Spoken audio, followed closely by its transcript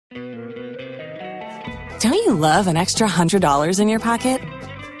Don't you love an extra $100 in your pocket?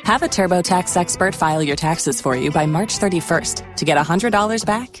 Have a TurboTax expert file your taxes for you by March 31st to get $100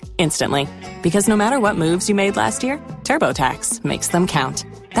 back instantly. Because no matter what moves you made last year, TurboTax makes them count.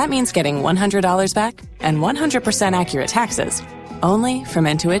 That means getting $100 back and 100% accurate taxes, only from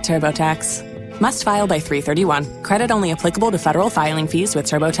Intuit TurboTax. Must file by 3/31. Credit only applicable to federal filing fees with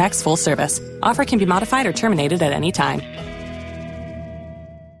TurboTax full service. Offer can be modified or terminated at any time.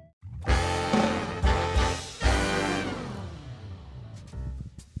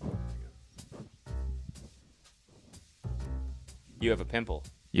 You have a pimple.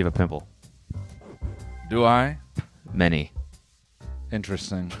 You have a pimple. Do I? Many.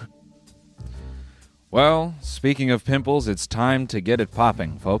 Interesting. Well, speaking of pimples, it's time to get it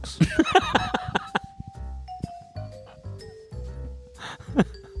popping, folks.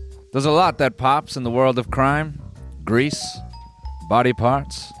 There's a lot that pops in the world of crime. Grease, body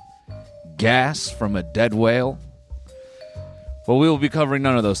parts, gas from a dead whale. But we will be covering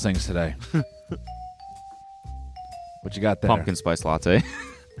none of those things today. What you got there? Pumpkin spice latte.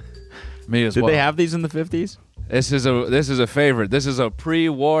 Me as well. Did they have these in the 50s? This is a favorite. This is a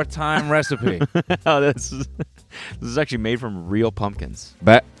pre-wartime recipe. Oh, this is actually made from real pumpkins.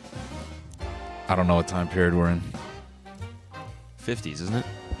 Bet. I don't know what time period we're in. 50s, isn't it?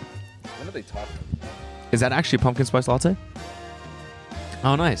 When are they talking? Is that actually a pumpkin spice latte?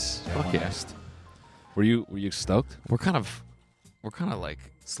 Oh, nice. Yeah, Fuck yeah. honest. Were you stoked? We're kind of like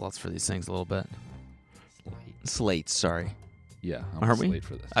sluts for these things a little bit. Slates, sorry. Yeah, Aren't we? late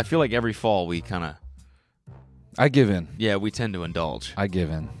for this. I feel like every fall we kind of... I give in. Yeah, we tend to indulge. I give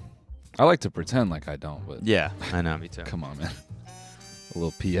in. I like to pretend like I don't, but Yeah, I know, me too. come on, man. A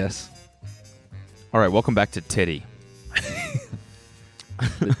little PS. All right, welcome back to Titty.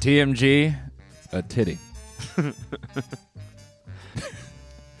 The TMG, a titty.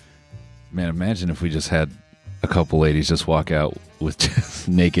 Man, imagine if we just had a couple ladies just walk out with just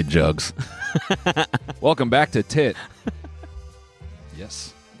naked jugs. Welcome back to Tit.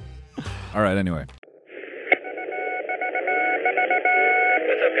 Yes. All right, anyway. What's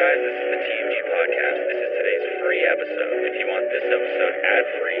up, guys? This is the TMG podcast. This is today's free episode. If you want this episode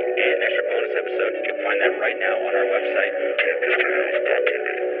ad-free and an extra bonus episode, you can find that right now on our website, tmgstudios.tv.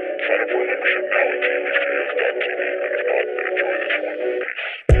 Sign up for a membership now at tmgstudios.tv. And if not, then enjoy this one.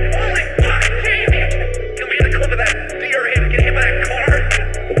 Holy fuck, Jamie! Can we get a clip of that deer head get hit by that car?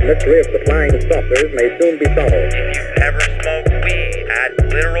 The mystery of the flying saucers may soon be solved. If you've ever smoked weed at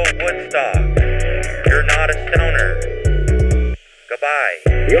literal Woodstock, you're not a stoner. Goodbye.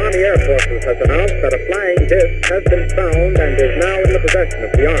 The Army Air Forces has announced that a flying disc has been found and is now in the possession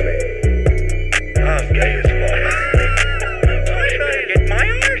of the Army. I'm gay as fuck. I'm trying to get my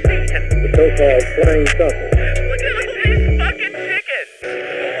arse eaten. The so-called flying saucer. Look at all these fucking chickens.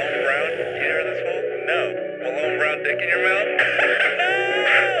 Malone Brown, you hear this hole? No. Malone Brown dick in your mouth?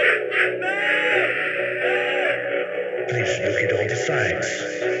 Please look at all the signs.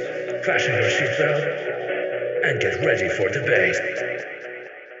 Fasten your seatbelt and get ready for debate.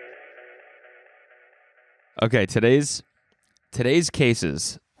 Okay, today's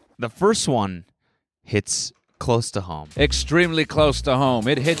cases. The first one hits close to home. Extremely close to home.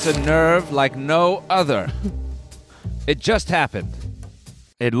 It hits a nerve like no other. It just happened.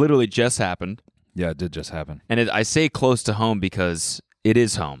 It literally just happened. Yeah, it did just happen. And I say close to home because it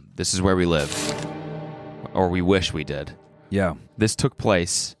is home. This is where we live. Or we wish we did. Yeah. This took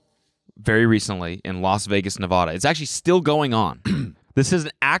place very recently in Las Vegas, Nevada. It's actually still going on. This is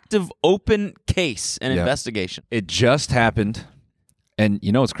an active, open case and investigation. It just happened. And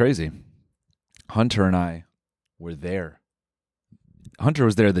you know what's crazy? Hunter and I were there. Hunter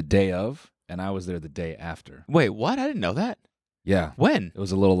was there the day of, and I was there the day after. Wait, what? I didn't know that. Yeah. When? It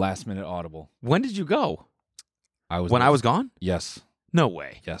was a little last-minute audible. When did you go? I was When I was gone? Yes. No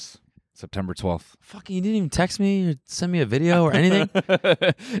way. Yes. September 12th. Fucking, you didn't even text me or send me a video or anything?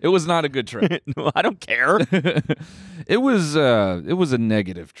 It was not a good trip. No, I don't care. It was a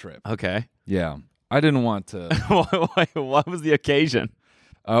negative trip. Okay. Yeah. I didn't want to. What was the occasion?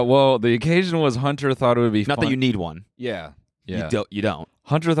 Well, the occasion was Hunter thought it would be Not fun. that you need one. Yeah. Yeah. You don't.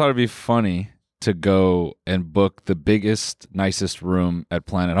 Hunter thought it'd be funny to go and book the biggest, nicest room at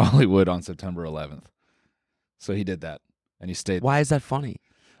Planet Hollywood on September 11th. So he did that, and he stayed. Why is that funny?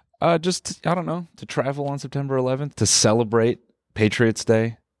 I don't know, to travel on September 11th, to celebrate Patriots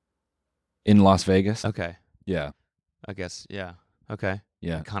Day in Las Vegas. Okay. Yeah. I guess, yeah. Okay.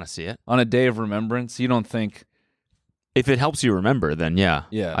 Yeah. I kind of see it. On a day of remembrance, you don't think. If it helps you remember, then yeah.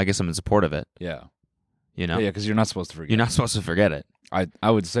 Yeah. I guess I'm in support of it. Yeah. You know? Yeah, because you're not supposed to forget. You're not supposed to forget it.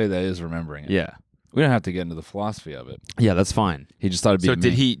 I would say that is remembering it. Yeah. We don't have to get into the philosophy of it. Yeah, that's fine. He just thought it'd be So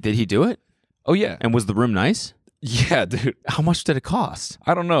did he do it? Oh, yeah. And was the room nice? Yeah, dude. How much did it cost?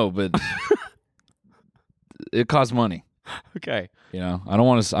 I don't know, but it costs money. Okay. You know, I don't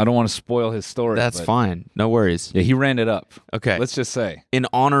want to spoil his story. That's but fine. No worries. Yeah, he ran it up. Okay. Let's just say. In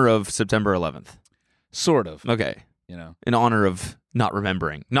honor of September 11th. Sort of. Okay. You know. In honor of not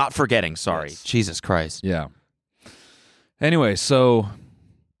remembering. Not forgetting, sorry. Yes. Jesus Christ. Yeah. Anyway, so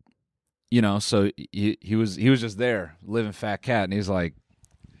he was just there, living fat cat, and he's like,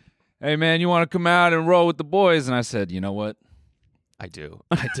 "Hey man, you want to come out and roll with the boys?" And I said, "You know what? I do.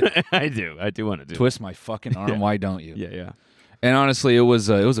 I do want to do. Twist my fucking arm. Yeah. Why don't you?" Yeah. And honestly, it was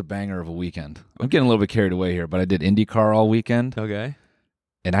a banger of a weekend. I'm getting a little bit carried away here, but I did IndyCar all weekend, Okay.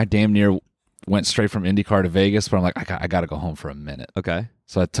 and I damn near went straight from IndyCar to Vegas. But I'm like, I got to go home for a minute. Okay.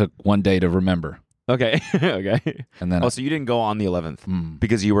 So I took one day to remember, Okay. Okay. and then So you didn't go on the 11th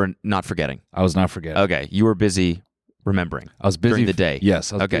because you were not forgetting. I was not forgetting. Okay. You were busy remembering. I was busy during the day.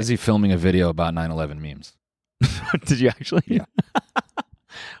 Yes, I was Okay. busy filming a video about 9/11 memes. Did you actually? Yeah.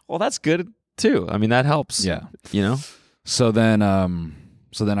 Well, that's good too. I mean, that helps. Yeah. You know? So then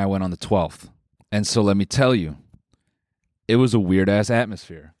I went on the 12th. And so let me tell you, it was a weird ass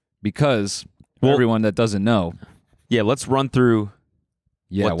atmosphere because for Well- everyone that doesn't know, Yeah, let's run through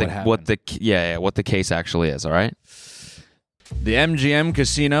what happened. what the case actually is, all right? The MGM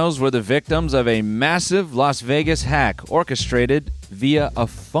casinos were the victims of a massive Las Vegas hack orchestrated via a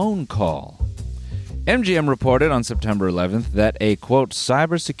phone call. MGM reported on September 11th that a, quote,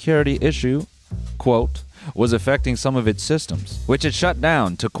 cybersecurity issue, quote, was affecting some of its systems, which it shut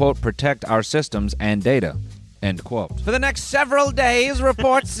down to, quote, protect our systems and data, end quote. For the next several days,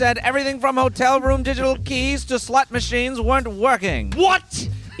 reports said everything from hotel room digital keys to slot machines weren't working. What?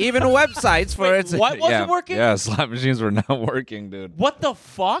 Even websites for its... what wasn't working? Yeah, slot machines were not working, dude. What the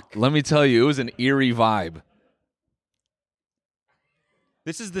fuck? Let me tell you, it was an eerie vibe.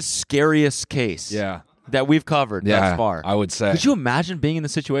 This is the scariest case Yeah. that we've covered thus far. I would say. Could you imagine being in the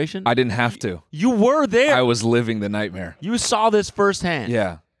situation? I didn't have to. You were there. I was living the nightmare. You saw this firsthand.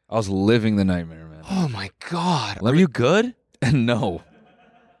 Yeah. I was living the nightmare, man. Oh my God. Are you good? No.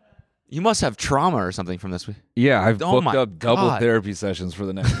 You must have trauma or something from this. Yeah, I've Oh booked my up double God. therapy sessions for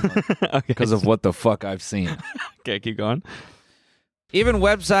the next month Okay. because of what the fuck I've seen. Okay, keep going. Even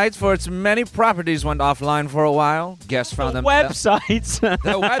websites for its many properties went offline for a while. Guests found them. Websites.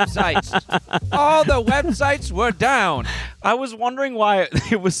 The websites. All the websites were down. I was wondering why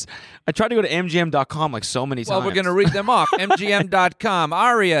it was. I tried to go to MGM.com like so many times. Well, we're going to read them off. MGM.com,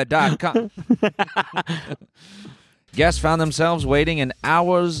 Aria.com. Guests found themselves waiting in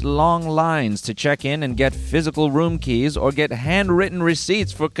hours-long lines to check in and get physical room keys or get handwritten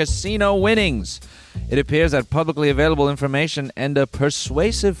receipts for casino winnings. It appears that publicly available information and a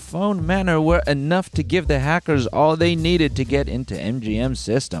persuasive phone manner were enough to give the hackers all they needed to get into MGM's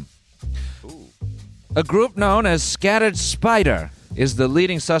system. A group known as Scattered Spider is the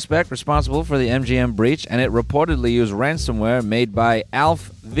leading suspect responsible for the MGM breach, and it reportedly used ransomware made by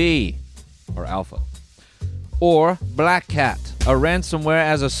Alpha, or Black Cat, a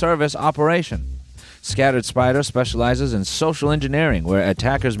ransomware-as-a-service operation. Scattered Spider specializes in social engineering, where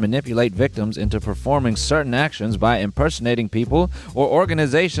attackers manipulate victims into performing certain actions by impersonating people or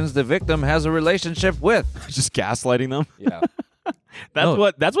organizations the victim has a relationship with. just gaslighting them. Yeah.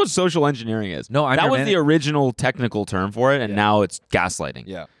 That's what social engineering is. No, I'm that your was man- the original technical term for it, and now it's gaslighting.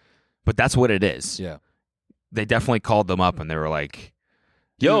 Yeah. But that's what it is. Yeah. They definitely called them up and they were like,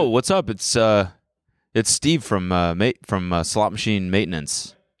 "Yo, what's up? It's Steve from Slot Machine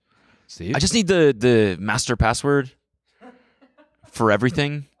Maintenance. Steve? I just need the master password for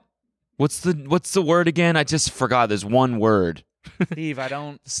everything. What's the word again? I just forgot. There's one word. Steve, I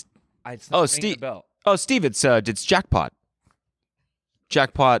don't... Oh, Steve. Oh, Steve. It's Jackpot.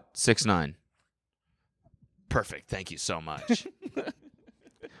 Jackpot 69. Perfect. Thank you so much.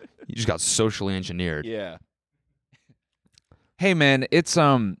 You just got socially engineered. Yeah. Hey, man, it's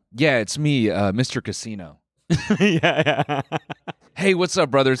me, Mr. Casino. yeah. Hey, what's up,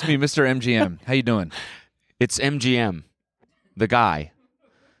 brother? It's me, Mr. MGM. How you doing? It's MGM, the guy.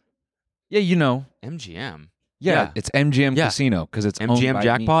 Yeah, you know. MGM. Yeah, it's MGM Yeah. Casino because it's owned MGM by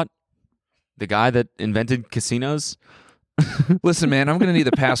Jackpot, the guy that invented casinos. me. Listen, man, I'm going to need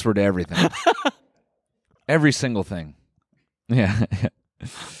the password to everything. Every single thing. Yeah.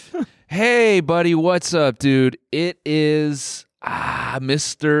 Hey, buddy, what's up, dude? It is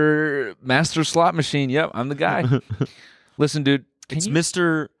Mr. Master Slot Machine. Yep, I'm the guy. Listen, dude, It's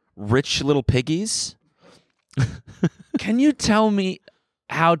Mr. Rich Little Piggies. can you tell me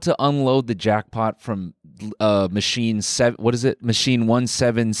how to unload the jackpot from machine 7? What is it? Machine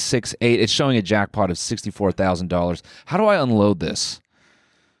 1768. It's showing a jackpot of $64,000. How do I unload this?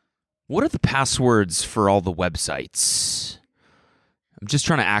 What are the passwords for all the websites? I'm just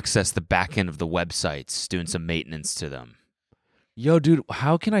trying to access the back end of the websites, doing some maintenance to them. Yo, dude,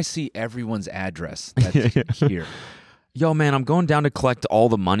 how can I see everyone's address that's here? Yo, man, I'm going down to collect all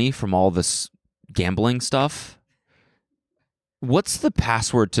the money from all this gambling stuff. What's the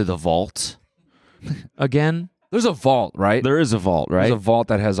password to the vault again? There's a vault, right? There is a vault, right? There's a vault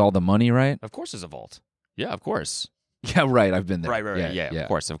that has all the money, right? Of course there's a vault. Yeah, of course. Yeah, right. I've been there. Right. Yeah, of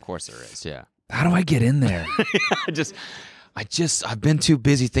course there is, yeah. How do I get in there? I've been too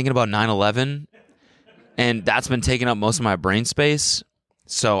busy thinking about 9/11, and that's been taking up most of my brain space,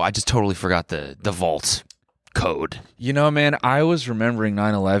 so I just totally forgot the vault code. You know, man, I was remembering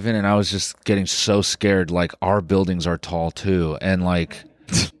 9/11, and I was just getting so scared, like, our buildings are tall, too, and, like,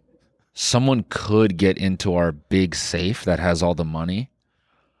 someone could get into our big safe that has all the money.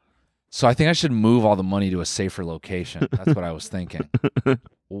 So I think I should move all the money to a safer location. That's what I was thinking.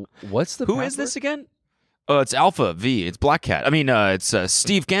 What's the Who password? is this again? Oh, it's Alpha V. It's Black Cat. I mean, it's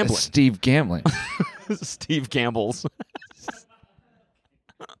Steve Gambling. Steve Gambling. Steve Gambles.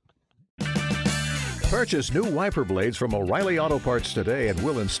 Purchase new wiper blades from O'Reilly Auto Parts today and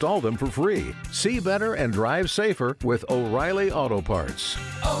we'll install them for free. See better and drive safer with O'Reilly Auto Parts.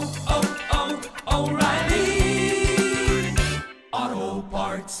 O'Reilly Auto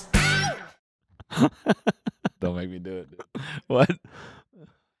Parts. Don't make me do it, dude. What?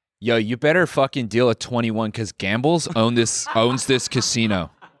 Yo, you better fucking deal at 21 because Gambles owns this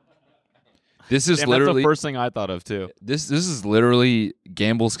casino. This is literally that's the first thing I thought of too. This is literally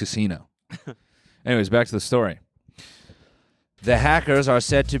Gamble's casino. Anyways, back to the story. The hackers are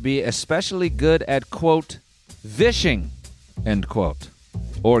said to be especially good at, quote, vishing, end quote,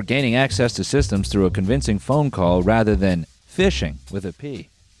 or gaining access to systems through a convincing phone call rather than phishing with a P.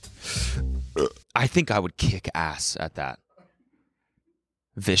 I think I would kick ass at that.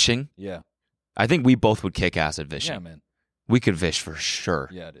 Vishing? Yeah. I think we both would kick ass at vishing. Yeah, man. We could vish for sure.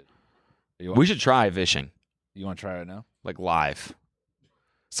 Yeah, dude. We should try vishing. You want to try right now? Like live.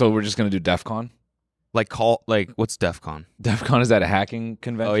 So we're just going to do DEF CON? What's DEF CON? DEF CON, is that a hacking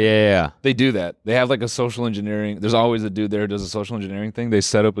convention? Oh, yeah. They do that. They have like a social engineering. There's always a dude there who does a social engineering thing. They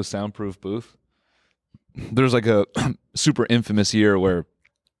set up a soundproof booth. There's like a super infamous year where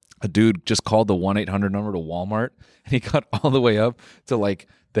a dude just called the 1-800 number to Walmart, and he got all the way up to like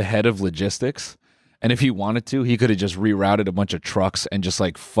the head of logistics. And if he wanted to, he could have just rerouted a bunch of trucks and just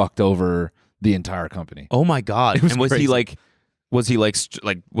like fucked over the entire company. Oh my God. Was and was crazy.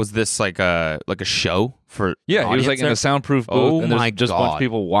 was this like a show for Yeah, he was like there? in a soundproof booth, Oh and there's my just a bunch of God.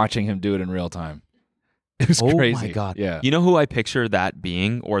 people watching him do it in real time. It was Oh crazy. my God. Yeah. You know who I picture that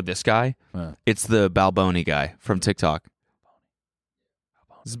being, or this guy? It's the Balboni guy from TikTok.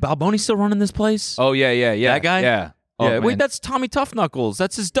 Is Balboni still running this place? Oh, yeah. That guy? Yeah. Oh, yeah. Wait, man. that's Tommy Tough Knuckles.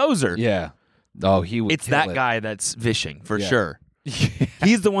 That's his dozer. Yeah. Oh, he would It's kill that it. guy that's vishing for Yeah. sure.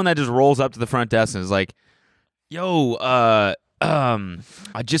 He's the one that just rolls up to the front desk and is like, "Yo, I'm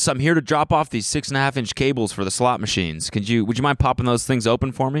here to drop off these 6.5-inch cables for the slot machines. Would you mind popping those things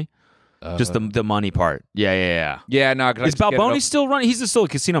open for me? Just the money part. Yeah. Yeah, no. Is Balboni still running? He's still a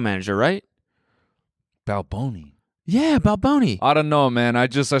casino manager, right? Balboni? Yeah, Balboni. I don't know, man. I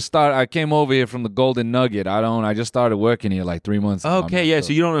came over here from the Golden Nugget. I just started working here like 3 months ago. Okay, yeah.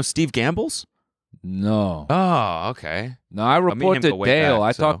 So you don't know Steve Gambles? No. Oh, okay. No, I me and report him to go way Dale. back,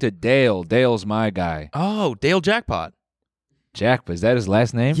 I so- talked to Dale. Dale's my guy. Oh, Dale Jackpot. Jackpot, is that his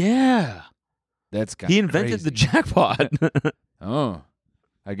last name? Yeah. That's He invented the jackpot. Oh.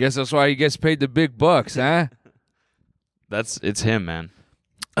 I guess that's why he gets paid the big bucks, huh? It's him, man.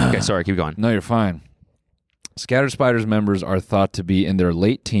 Okay, sorry, keep going. No, you're fine. Scatter Spiders members are thought to be in their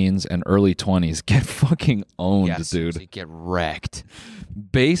late teens and early 20s. Get fucking owned, Yeah, dude. seriously, get wrecked.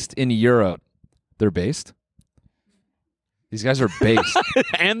 Based in Europe. They're based? These guys are based.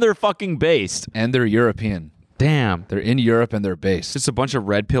 And they're fucking based. And they're European. Damn. They're in Europe and they're based. Just a bunch of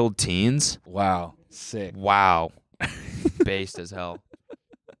red-pilled teens. Wow. Sick. Wow. Based as hell.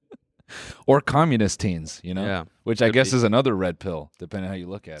 Or communist teens, you know? Yeah. Which I Could guess be. is another red pill, depending on how you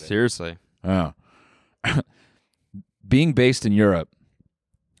look at it. Seriously. Oh. Being based in Europe,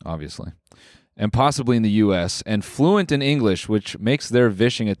 obviously, and possibly in the U.S., and fluent in English, which makes their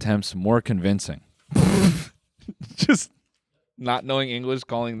vishing attempts more convincing. Just not knowing English,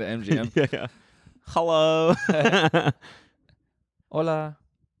 calling the MGM. Yeah. Hello. Hola.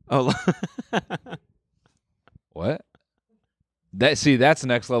 Oh, What? That's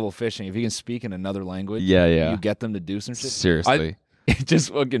next level fishing. If you can speak in another language, Yeah. you get them to do some shit. seriously.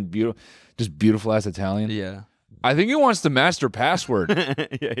 Just fucking beautiful, just beautiful ass Italian. Yeah. I think he wants to master password.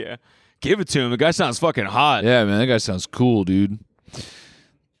 Yeah. Give it to him. The guy sounds fucking hot. Yeah, man, that guy sounds cool, dude.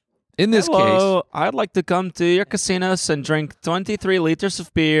 In this Hello, I'd like to come to your casinos and drink 23 liters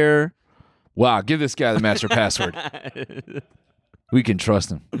of beer. wow, give this guy the master password. We can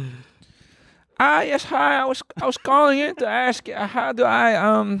trust him. Yes, hi. I was calling in to ask how do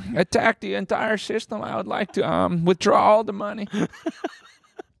I attack the entire system? I would like to withdraw all the money. Yo,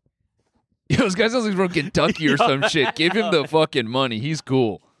 this guy sounds like he's from Kentucky or some shit. Give him the fucking money. He's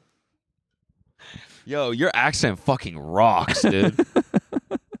cool. Yo, your accent fucking rocks, dude.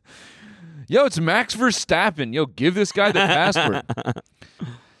 Yo, it's Max Verstappen. Yo, give this guy the password.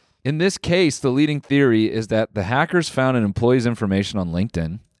 In this case, the leading theory is that the hackers found an employee's information on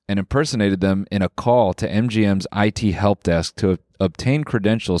LinkedIn and impersonated them in a call to MGM's IT help desk to obtain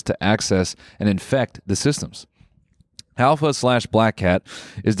credentials to access and infect the systems. Alpha/Black Cat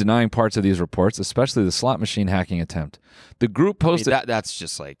is denying parts of these reports, especially the slot machine hacking attempt. The group posted... that's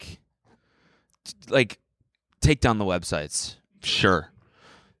just like, take down the websites. Sure.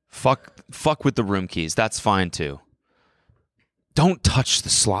 Fuck with the room keys. That's fine, too. Don't touch the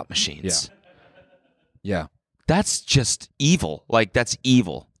slot machines. Yeah. That's just evil. Like, that's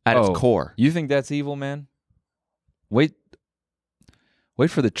evil at its core. You think that's evil, man? Wait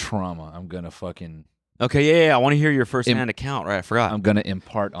for the trauma I'm going to fucking... Okay, yeah. I want to hear your first-hand account. Right, I forgot. I'm going to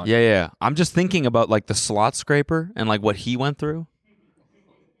impart on you. Yeah. I'm just thinking about, like, the slot scraper and, like, what he went through.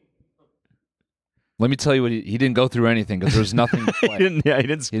 Let me tell you what he didn't go through anything because there's nothing to play. He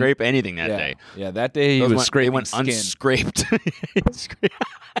didn't scrape anything that day. Yeah, that day he was scraping skin. Unscraped.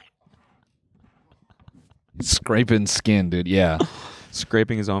 Scraping skin, dude. Yeah.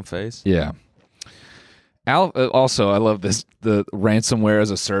 Scraping his own face. Yeah. Also, I love this, the ransomware as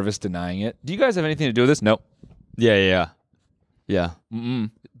a service denying it. Do you guys have anything to do with this? Nope. Yeah.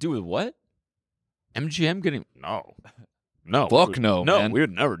 Mm-mm. Do with what? MGM getting... No. Fuck no, man. We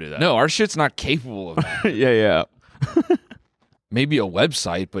would never do that. No, our shit's not capable of that. Yeah. Maybe a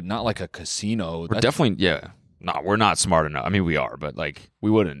website, but not like a casino. We're definitely... Yeah. No, we're not smart enough. I mean, we are, but, like, we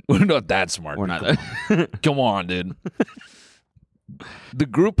wouldn't. We're not that smart. We're not that... Come on, dude. The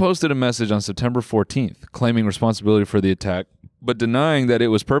group posted a message on September 14th claiming responsibility for the attack, but denying that it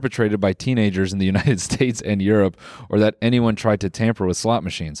was perpetrated by teenagers in the United States and Europe or that anyone tried to tamper with slot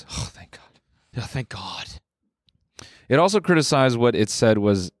machines. Oh, thank God. Yeah, thank God. It also criticized what it said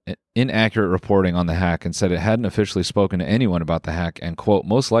was inaccurate reporting on the hack and said it hadn't officially spoken to anyone about the hack and, quote,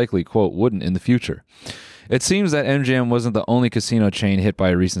 most likely, quote, wouldn't in the future. It seems that MGM wasn't the only casino chain hit by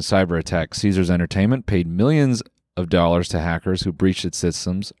a recent cyber attack. Caesars Entertainment paid millions of dollars to hackers who breached its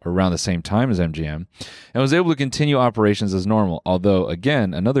systems around the same time as MGM and was able to continue operations as normal, although,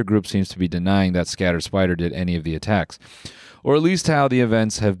 again, another group seems to be denying that Scattered Spider did any of the attacks, or at least how the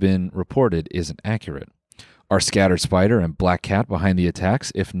events have been reported isn't accurate. Are Scattered Spider and Black Cat behind the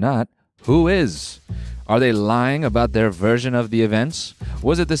attacks? If not, who is? Are they lying about their version of the events?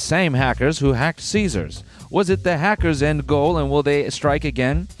 Was it the same hackers who hacked Caesars? Was it the hackers' end goal, and will they strike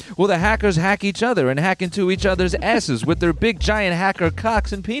again? Will the hackers hack each other and hack into each other's asses with their big giant hacker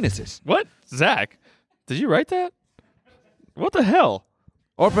cocks and penises? What? Zach, did you write that? What the hell?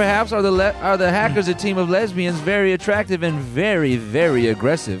 Or perhaps are the hackers a team of lesbians very attractive and very, very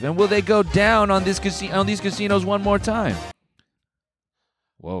aggressive? And will they go down on these casinos one more time?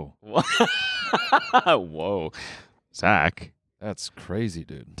 Whoa. Whoa. Zach. That's crazy,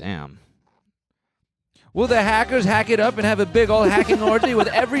 dude. Damn. Will the hackers hack it up and have a big old hacking orgy with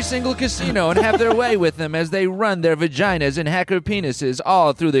every single casino and have their way with them as they run their vaginas and hacker penises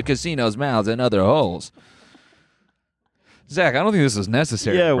all through the casino's mouths and other holes? Zach, I don't think this is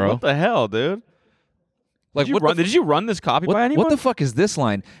necessary, bro. Yeah, what the hell, dude? Like, did you run this copy by anyone? What the fuck is this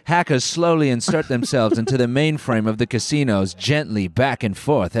line? Hackers slowly insert themselves into the mainframe of the casinos, gently back and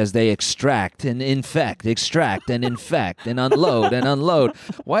forth as they extract and infect, extract and infect, and unload and unload.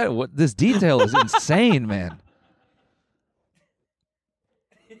 What? This detail is insane, man.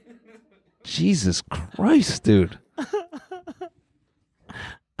 Jesus Christ, dude.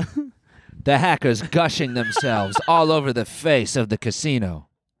 The hackers gushing themselves all over the face of the casino.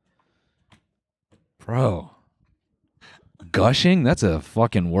 Bro. Gushing? That's a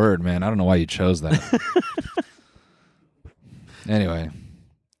fucking word, man. I don't know why you chose that. Anyway.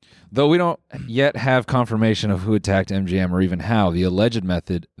 Though we don't yet have confirmation of who attacked MGM or even how, the alleged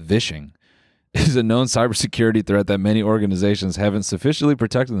method, vishing, is a known cybersecurity threat that many organizations haven't sufficiently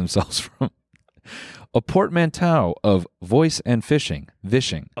protected themselves from. A portmanteau of voice and phishing,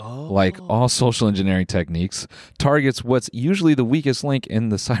 like all social engineering techniques, targets what's usually the weakest link in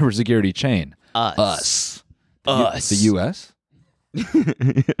the cybersecurity chain. Us. The U.S.?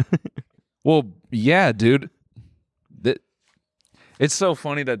 Well, yeah, dude. It's so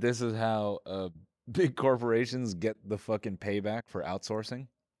funny that this is how big corporations get the fucking payback for outsourcing.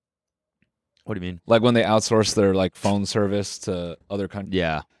 What do you mean? Like when they outsource their like phone service to other countries.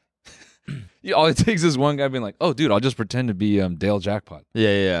 Yeah. All it takes is one guy being like, "Oh, dude, I'll just pretend to be Dale Jackpot."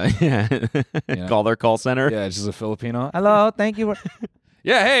 Yeah. Call their call center. Yeah, it's just a Filipino. Hello, thank you.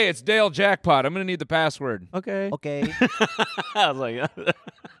 Yeah, hey, it's Dale Jackpot. I'm gonna need the password. Okay. Okay. I was like,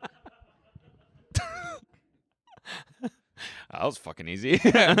 that was fucking easy.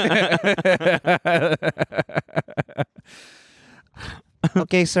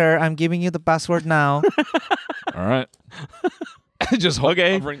 Okay, sir, I'm giving you the password now. All right. Just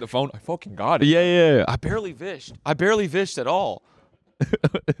hovering the phone. I fucking got it. Yeah. I barely vished at all.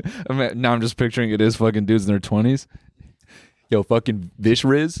 Now I'm just picturing it is fucking dudes in their 20s. Yo, fucking Vish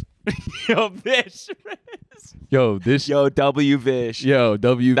Riz. Yo, Vish. Yo, this. Yo, W Vish. Yo,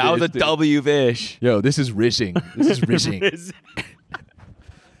 W. That Vish, was a dude. W Vish. Yo, this is rishing. This is rishing. Riz.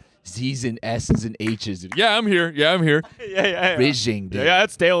 Z's and S's and H's. Yeah, I'm here. Yeah. Rishing, dude. Yeah,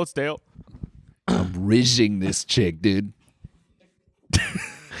 it's Dale. I'm rishing this chick, dude.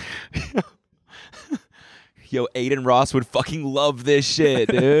 Yo, Aiden Ross would fucking love this shit,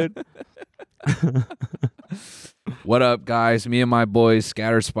 dude. What up, guys? Me and my boys,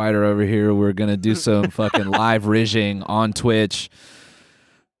 Scatter Spider over here. We're gonna do some fucking live rizhing on Twitch.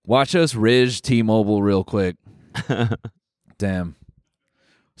 Watch us rizh T-Mobile real quick. Damn.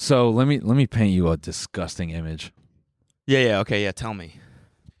 So let me paint you a disgusting image. Yeah. Okay. Yeah. Tell me.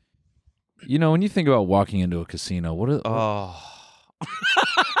 You know, when you think about walking into a casino,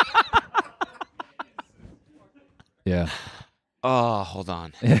 Yeah. Oh, hold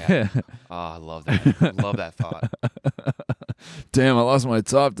on. Yeah. Oh, I love that. I love that thought. Damn, I lost my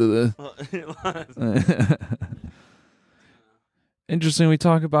top to this. Interesting. We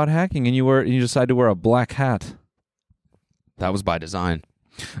talk about hacking, and you decide to wear a black hat. That was by design.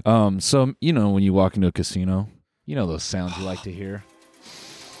 So you know when you walk into a casino, you know those sounds you like to hear.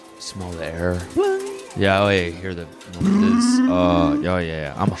 Smell the air. Yeah. Oh, yeah. Hear the noises. Oh,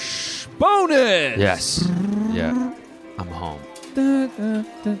 yeah. I'm a bonus. Yes. Yeah. I'm home.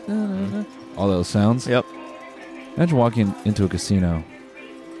 All those sounds. Yep. Imagine walking into a casino,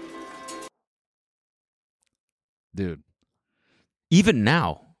 dude. Even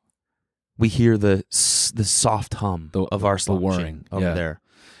now, we hear the soft hum of our slot whirring over there.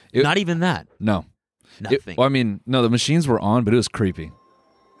 Not even that. No. Nothing. I mean, no. The machines were on, but it was creepy.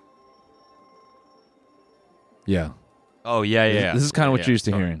 Yeah. Oh yeah. This is kind of what you're used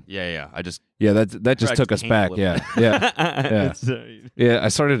to hearing. Yeah. That just took us back. Yeah. I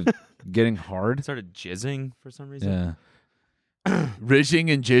started getting hard. I started jizzing for some reason. Yeah.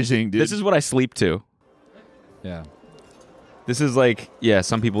 Ridging and jizzing, dude. This is what I sleep to. Yeah. This is like,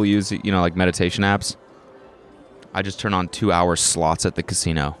 some people use, like meditation apps. I just turn on 2-hour slots at the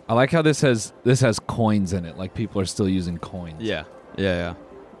casino. I like how this has coins in it. Like people are still using coins. Yeah.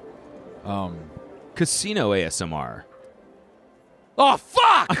 Casino ASMR. Oh,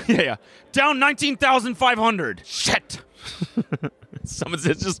 fuck! Yeah. Down 19,500. Shit. Someone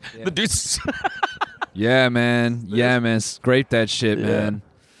says just the dudes. Yeah, man. Yeah, man. Scrape that shit, man.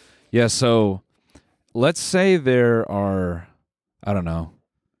 Yeah, so let's say there are, I don't know,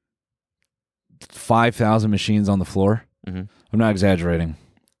 5,000 machines on the floor. Mm-hmm. I'm not exaggerating.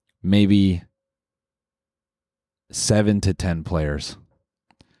 Maybe 7 to 10 players.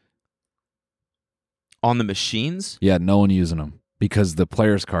 On the machines? Yeah, no one using them because the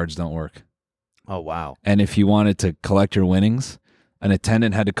players' cards don't work. Oh, wow. And if you wanted to collect your winnings, an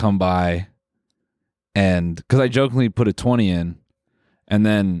attendant had to come by and, because I jokingly put a 20 in, and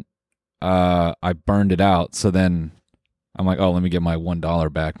then I burned it out. So then I'm like, oh, let me get my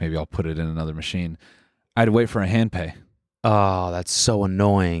 $1 back. Maybe I'll put it in another machine. I had to wait for a hand pay. Oh, that's so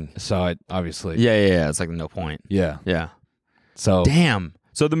annoying. So I obviously. Yeah. It's like no point. Yeah. So. Damn.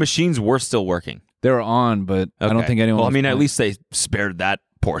 So the machines were still working. They were on, but I don't think anyone. Well, I was mean, playing. at least they spared that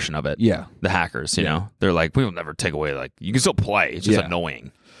portion of it. Yeah. The hackers, you know, they're like, we will never take away. Like, you can still play. It's just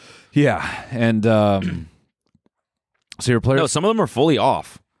annoying. Yeah, and so your players. No, some of them are fully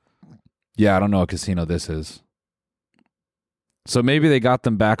off. Yeah, I don't know what casino this is. So maybe they got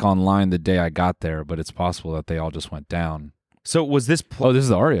them back online the day I got there, but it's possible that they all just went down. So was this? Oh, this is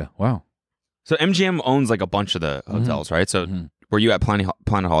the Aria. Wow. So MGM owns like a bunch of the hotels, right? So were you at Planet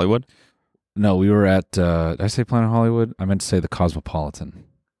Hollywood? No, we were at. Did I say Planet Hollywood? I meant to say the Cosmopolitan.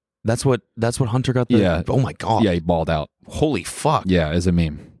 That's what Hunter got. Oh my god. Yeah, he balled out. Holy fuck. Yeah, as a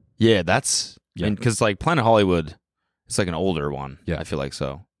meme. Yeah, that's because like Planet Hollywood, it's like an older one. Yeah, I feel like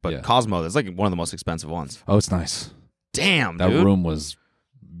so. But Cosmo, that's like one of the most expensive ones. Oh, it's nice. Damn, that dude. room was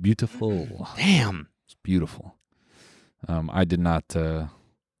beautiful. Damn, it's beautiful. I did not do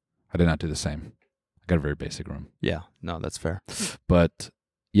the same. I got a very basic room. Yeah, no, that's fair. But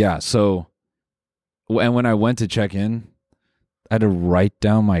yeah, so And when I went to check in, I had to write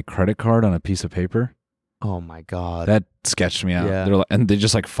down my credit card on a piece of paper. Oh my God. That sketched me out. Yeah. And they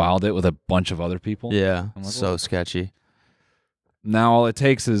just like filed it with a bunch of other people. Yeah. I'm like, So sketchy. Now all it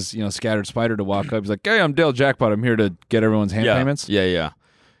takes is, Scattered Spider to walk up. He's like, "Hey, I'm Dale Jackpot. I'm here to get everyone's hand payments." Yeah.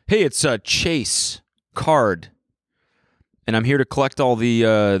 Hey, it's Chase Card, and I'm here to collect all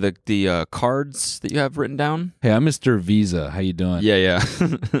the cards that you have written down. Hey, I'm Mr. Visa. How you doing? Yeah.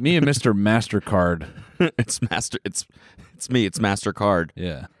 Me and Mr. MasterCard. It's me. It's MasterCard.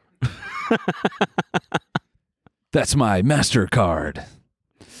 Yeah. That's my MasterCard.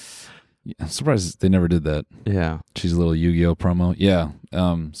 Yeah, I'm surprised they never did that. Yeah. She's a little Yu-Gi-Oh promo. Yeah.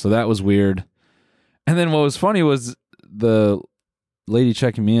 So that was weird. And then what was funny was the lady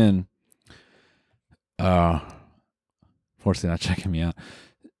checking me in. Fortunately not checking me out.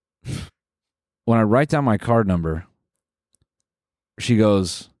 When I write down my card number, she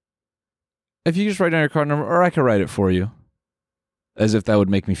goes, "If you just write down your card number, or I could write it for you." As if that would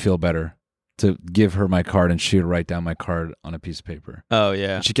make me feel better to give her my card and she would write down my card on a piece of paper. Oh,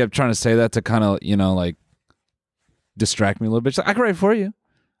 yeah. And she kept trying to say that to kind of, like distract me a little bit. She's like, "I can write it for you.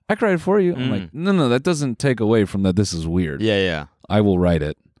 I can write it for you." I'm like, no, that doesn't take away from that. This is weird. Yeah. I will write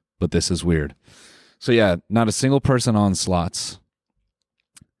it, but this is weird. So yeah, not a single person on slots.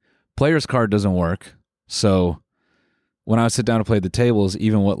 Player's card doesn't work. So when I would sit down to play the tables,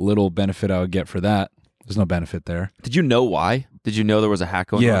 even what little benefit I would get for that, there's no benefit there. Did you know why? Did you know there was a hack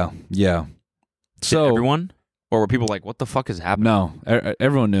going on? Yeah. So everyone? Or were people like, what the fuck is happening? No,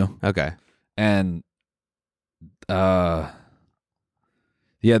 everyone knew. Okay. And they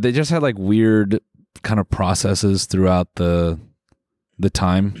just had like weird kind of processes throughout the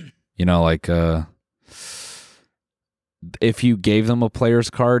time. If you gave them a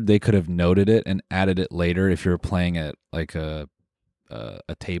player's card, they could have noted it and added it later if you're playing at like a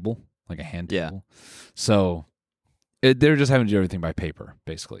table, like a hand table. So they're just having to do everything by paper,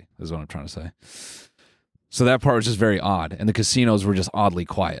 basically, is what I'm trying to say. So that part was just very odd. And the casinos were just oddly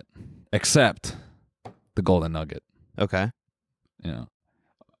quiet, except the Golden Nugget. Okay.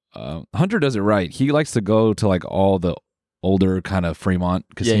 Hunter does it right. He likes to go to like all the older kind of Fremont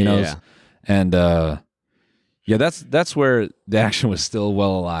casinos. Yeah. And that's where the action was still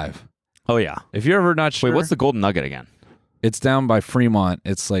well alive. Oh, yeah. If you're ever not sure. Wait, what's the Golden Nugget again? It's down by Fremont.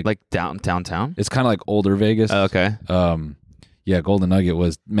 It's like downtown? It's kind of like older Vegas. Okay. Golden Nugget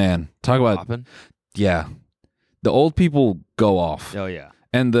was, man, talk about Poppin'? Yeah. The old people go off. Oh, yeah.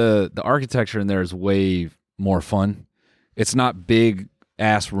 And the architecture in there is way more fun. It's not big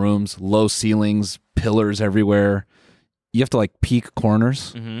ass rooms, low ceilings, pillars everywhere. You have to like peek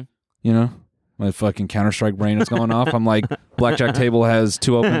corners. Mm-hmm. My fucking Counter-Strike brain is going off. I'm like, blackjack table has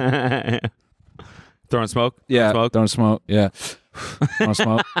two open. Throwing smoke? Yeah, throwing smoke. Yeah. Throwing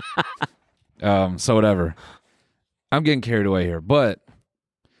smoke. So whatever. I'm getting carried away here. But,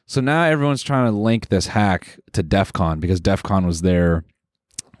 so now everyone's trying to link this hack to DEF CON because DEF CON was there.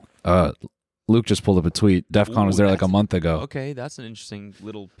 Luke just pulled up a tweet. DEF CON was there like a month ago. Okay, that's an interesting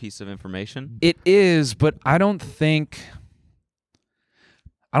little piece of information. It is, but I don't think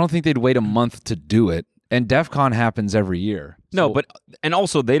they'd wait a month to do it. And DEF CON happens every year. No, and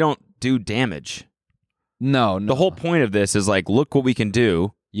also they don't do damage. No. The whole point of this is like, look what we can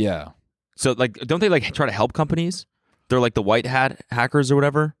do. Yeah. So like, don't they like try to help companies? They're like the white hat hackers or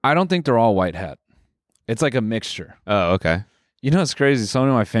whatever? I don't think they're all white hat. It's like a mixture. Oh, okay. It's crazy. Someone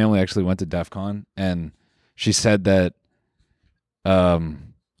in my family actually went to DEF CON and she said that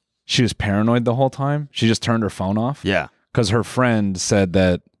she was paranoid the whole time. She just turned her phone off. Yeah. Because her friend said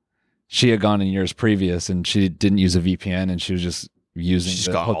that she had gone in years previous and she didn't use a VPN and she was just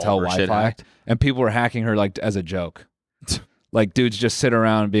using the hotel Wi-Fi. And people were hacking her like as a joke. Like dudes just sit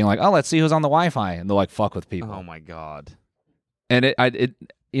around being like, "Oh, let's see who's on the Wi-Fi," and they'll like fuck with people. Oh my God. And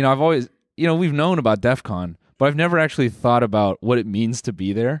I've always, we've known about DEF CON, but I've never actually thought about what it means to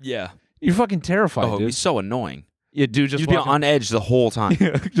be there. Yeah. You're fucking terrified, dude. It'd be so annoying. Yeah, dude, just be on edge the whole time.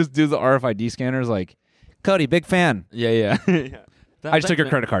 Just do the RFID scanners like, "Cody, big fan." Yeah. I just took your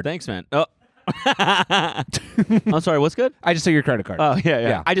credit card. Thanks, man. Oh. I'm sorry, what's good? I just took your credit card. Oh,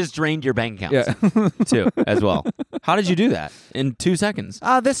 yeah. I just drained your bank accounts, too, as well. How did you do that? In 2 seconds?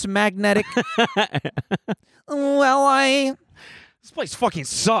 This magnetic. This place fucking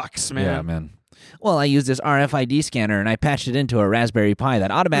sucks, man. Yeah, man. Well, I used this RFID scanner and I patched it into a Raspberry Pi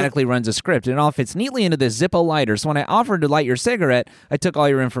that automatically runs a script and it all fits neatly into this Zippo lighter. So when I offered to light your cigarette, I took all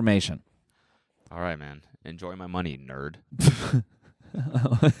your information. All right, man. Enjoy my money, nerd.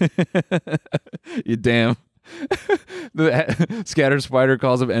 You damn. The Scattered Spider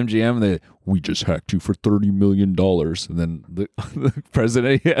calls up MGM and we just hacked you for $30 million. And then the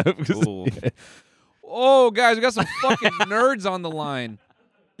president, Oh, guys, we got some fucking nerds on the line.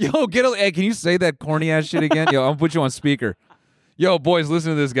 Yo, hey, can you say that corny ass shit again? Yo, I'll put you on speaker. Yo, boys,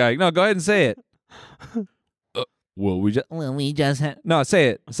 listen to this guy. No, go ahead and say it. We just had. No, say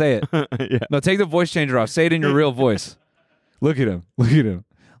it. Say it. Yeah. No, take the voice changer off. Say it in your real voice. Look at him. Look at him.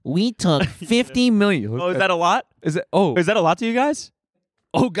 We took 50 million. Oh, is that a lot? Is that a lot to you guys?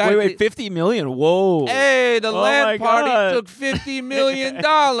 Oh, guys. Wait, 50 million. Whoa. Hey, the land party took $50 million.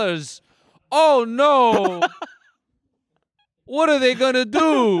 Oh, no. What are they going to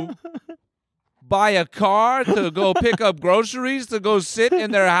do? Buy a car to go pick up groceries to go sit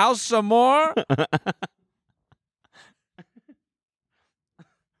in their house some more?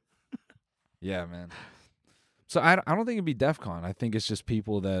 Yeah, man. So I don't think it'd be DEF CON. I think it's just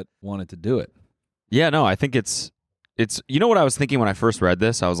people that wanted to do it. Yeah, no, I think it's you know what I was thinking when I first read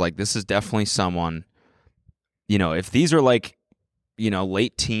this? I was like, this is definitely someone, if these are like,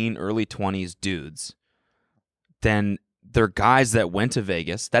 late teen, early 20s dudes, then they're guys that went to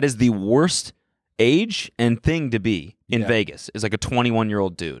Vegas. That is the worst age and thing to be in Vegas, is like a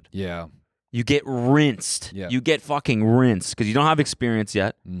 21-year-old dude. Yeah. You get rinsed. Yeah. You get fucking rinsed because you don't have experience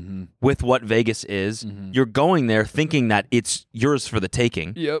yet with what Vegas is. You're going there thinking that it's yours for the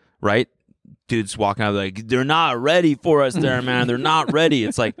taking. Yep. Right? Dudes walking out like, they're not ready for us there, man. They're not ready.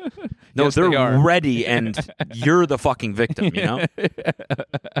 It's like, no, Yes, they're they are. ready, and you're the fucking victim,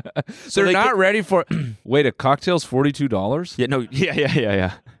 So they're not ready for. Wait, a cocktail's $42? Yeah, no,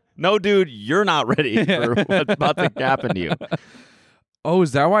 yeah. No, dude, you're not ready for what's about to happen to you. Oh,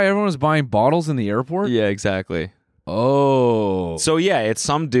 is that why everyone was buying bottles in the airport? Yeah, exactly. Oh. So yeah, it's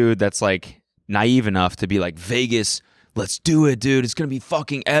some dude that's like naive enough to be like, Vegas, let's do it, dude. It's gonna be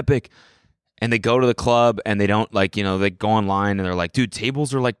fucking epic. And they go to the club and they don't they go online and they're like, dude,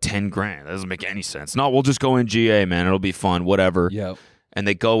 tables are like 10 grand. That doesn't make any sense. No, we'll just go in GA, man. It'll be fun, whatever. Yeah. And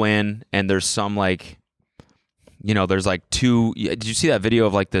they go in and there's some there's like two. Did you see that video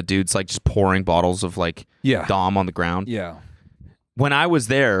of like the dudes like just pouring bottles of like Dom on the ground? Yeah. When I was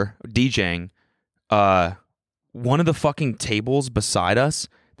there DJing, one of the fucking tables beside us,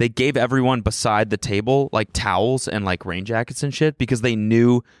 they gave everyone beside the table like towels and like rain jackets and shit because they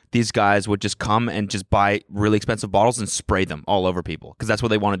knew these guys would just come and just buy really expensive bottles and spray them all over people because that's what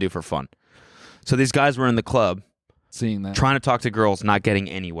they want to do for fun. So these guys were in the club seeing that, trying to talk to girls, not getting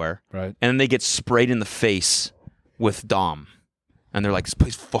anywhere. Right. And then they get sprayed in the face with Dom. And they're like, this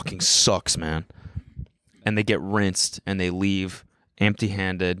place fucking sucks, man. And they get rinsed and they leave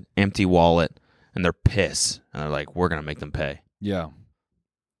empty-handed, empty wallet, and they're pissed. And they're like, we're going to make them pay. Yeah.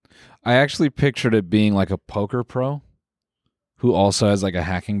 I actually pictured it being like a poker pro who also has like a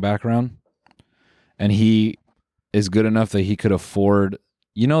hacking background. And he is good enough that he could afford,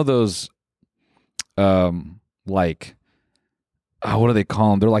 those, what do they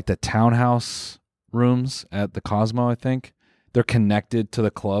call them? They're like the townhouse rooms at the Cosmo, I think. They're connected to the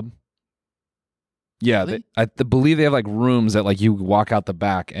club. Yeah, really? I believe they have like rooms that like you walk out the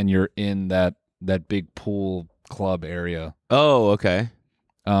back and you're in that big pool club area. Oh, okay.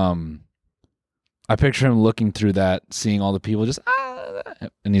 I picture him looking through that, seeing all the people just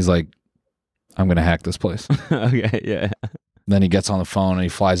and he's like, I'm gonna hack this place. Okay, yeah. Then he gets on the phone and he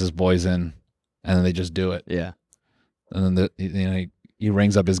flies his boys in, and then they just do it. Yeah. And then he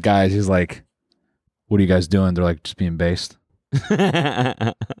rings up his guys. He's like, "What are you guys doing?" They're like, "Just being based." He's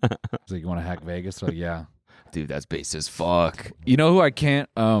like, "You want to hack Vegas?" They're like, "Yeah." Dude, that's base as fuck. You know who I can't?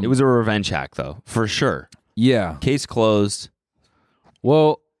 It was a revenge hack, though, for sure. Yeah. Case closed.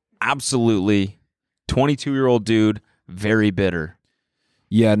 Well, absolutely. 22-year-old dude, very bitter.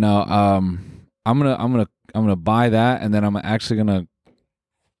 Yeah, no. I'm gonna buy that, and then I'm actually gonna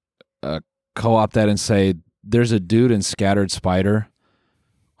co-opt that and say there's a dude in Scattered Spider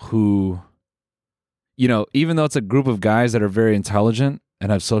who, even though it's a group of guys that are very intelligent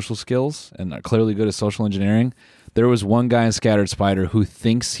and have social skills and are clearly good at social engineering, there was one guy in Scattered Spider who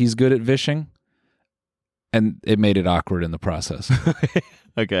thinks he's good at vishing, and it made it awkward in the process.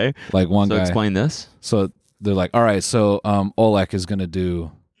 Okay. Like one guy. So explain this. So they're like, all right, so Oleg is going to do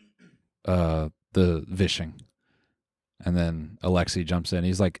the vishing. And then Alexei jumps in.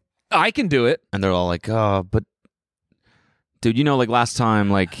 He's like, I can do it. And they're all like, oh, but dude, like last time,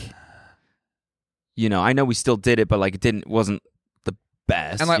 like, I know we still did it, but like wasn't the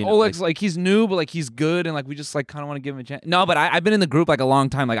best. And like Oleg's like he's new, but like he's good, and like we just like kind of want to give him a chance. No, but I've been in the group like a long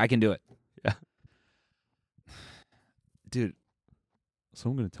time. Like I can do it. Yeah. Dude. So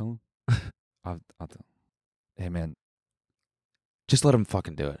I'm gonna tell him. I'll tell him. Hey man, just let him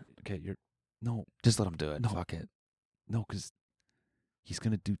fucking do it. Okay, just let him do it. No. Fuck it. No, because he's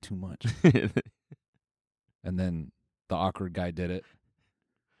gonna do too much. And then the awkward guy did it.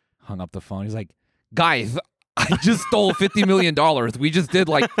 Hung up the phone. He's like, guys, I just stole $50 million. We just did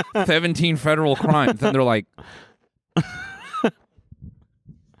like 17 federal crimes. And they're like,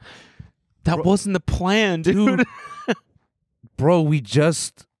 that wasn't the plan, dude. bro, we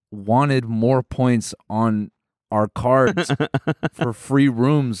just wanted more points on our cards for free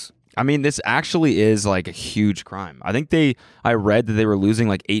rooms. I mean, this actually is like a huge crime. I think I read that they were losing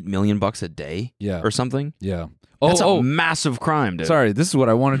like $8 million a day or something. Yeah. That's a massive crime, dude. Sorry, this is what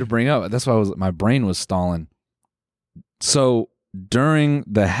I wanted to bring up. That's why my brain was stalling. So during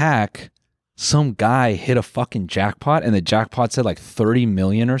the hack, some guy hit a fucking jackpot, and the jackpot said like 30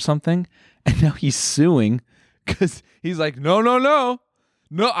 million or something, and now he's suing because he's like, no,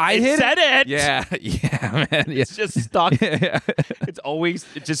 I hit said it. Yeah, man. Yeah. It's just stuck.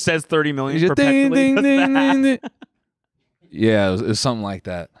 It just says 30 million Ding, perpetually. ding, ding, ding, ding. Yeah, it was something like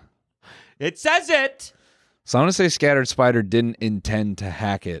that. It says it. So I'm going to say Scattered Spider didn't intend to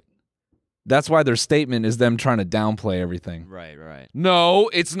hack it. That's why their statement is them trying to downplay everything. Right. No,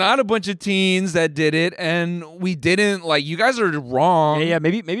 it's not a bunch of teens that did it, and we didn't. Like, you guys are wrong. Yeah.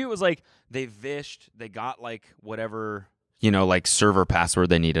 Maybe it was like they vished. They got like whatever, like server password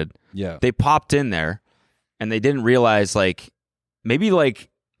they needed. Yeah. They popped in there, and they didn't realize like maybe like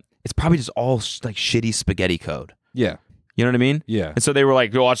it's probably just all like shitty spaghetti code. Yeah. You know what I mean? Yeah. And so they were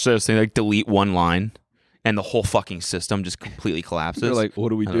like, go watch this. They like delete one line. And the whole fucking system just completely collapses. They're like, what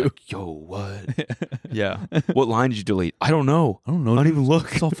do we do? Like, yo, what? Yeah. What line did you delete? I don't know. I don't even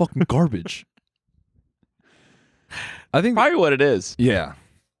look. It's all fucking garbage. I think probably what it is. Yeah.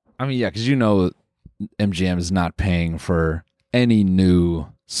 I mean, yeah, because MGM is not paying for any new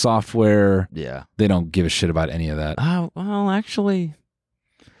software. Yeah. They don't give a shit about any of that. Well, actually,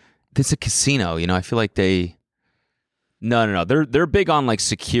 it's a casino. I feel like they... No. They're big on like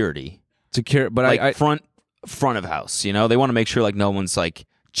security. But like front of house, they want to make sure like no one's like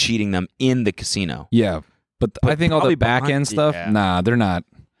cheating them in the casino. Yeah, but I think all the back end stuff, nah, they're not.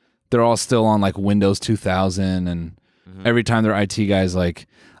 They're all still on like Windows 2000, and every time their IT guy's like,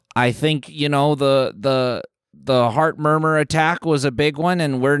 I think the heart murmur attack was a big one,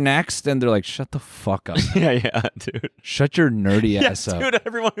 and we're next, and they're like, shut the fuck up. yeah, dude. Shut your nerdy ass up. Dude,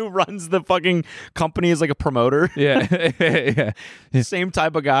 everyone who runs the fucking company is like a promoter. Yeah. Same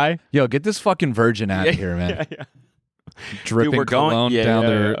type of guy. Yo, get this fucking virgin out of here, man. Yeah. Dripping Dude, cologne down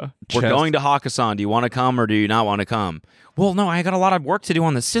their chest. We're going to Hakkasan. Do you want to come or do you not want to come? Well, no, I got a lot of work to do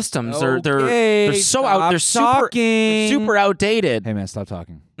on the systems. They're so out. They're super outdated. Hey, man, stop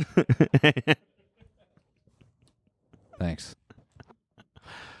talking. Thanks.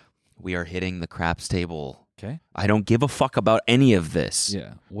 We are hitting the craps table. Okay. I don't give a fuck about any of this.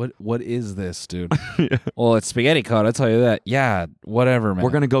 Yeah. What is this, dude? Well, it's spaghetti code. I'll tell you that. Yeah. Whatever, man.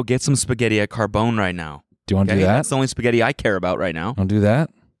 We're gonna go get some spaghetti at Carbone right now. Do you want to do that? That's the only spaghetti I care about right now. Don't do that.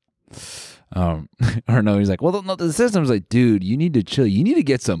 Or no, he's like, well, no, the system's like, dude, you need to chill. You need to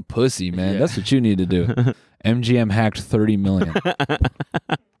get some pussy, man. That's what you need to do. MGM hacked 30 million.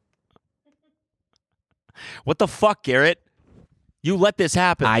 What the fuck, Garrett? You let this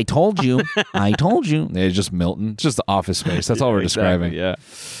happen. I told you. It's just Milton. It's just the Office Space. That's all we're describing. Yeah.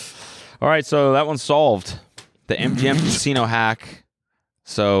 All right, so that one's solved. The MGM casino hack.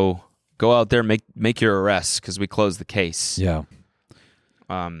 So go out there, make your arrests because we closed the case. Yeah.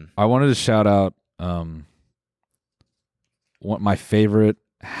 I wanted to shout out my favorite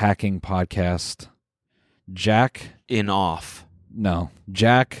hacking podcast, Jack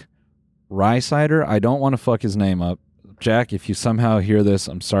Rysider. I don't want to fuck his name up. Jack, if you somehow hear this,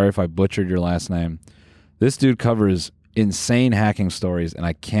 I'm sorry if I butchered your last name. This dude covers insane hacking stories, and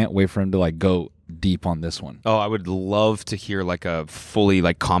I can't wait for him to like go deep on this one. Oh, I would love to hear like a fully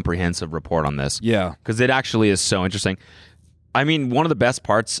like comprehensive report on this. Yeah. Because it actually is so interesting. I mean, one of the best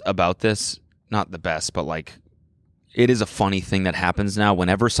parts about this, not the best, but like it is a funny thing that happens now.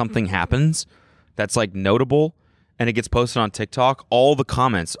 Whenever something happens that's like notable and it gets posted on TikTok, all the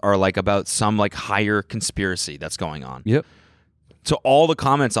comments are like about some like higher conspiracy that's going on. Yep. So all the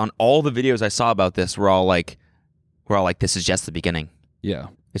comments on all the videos I saw about this were all like, this is just the beginning. Yeah.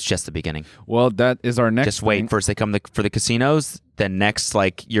 It's just the beginning. Well, that is our next Just wait. thing. First they come for the casinos, then next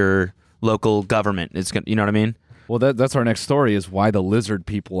like your local government is going to, you know what I mean? Well, that's our next story is why the lizard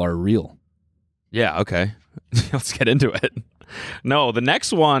people are real. Yeah, okay. Let's get into it. No, the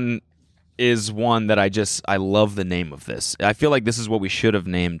next one is one that I love the name of this. I feel like this is what we should have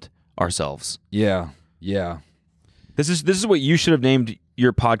named ourselves. Yeah. Yeah. This is what you should have named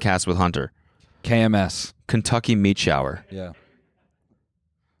your podcast with Hunter. KMS. Kentucky Meat Shower. Yeah.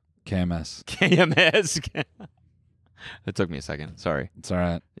 KMS. KMS. It took me a second. Sorry. It's all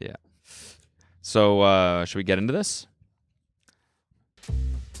right. Yeah. So, should we get into this?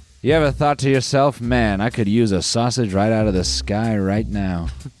 You ever thought to yourself, man, I could use a sausage right out of the sky right now?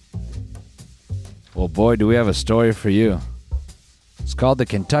 Well, boy, do we have a story for you. It's called the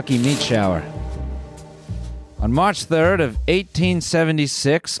Kentucky Meat Shower. On March 3rd of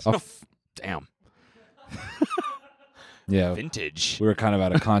 1876... Damn. Yeah. Vintage. We were kind of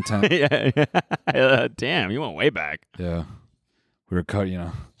out of content. Yeah. Damn, you went way back. Yeah. We were,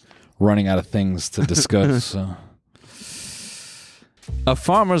 running out of things to discuss. So. A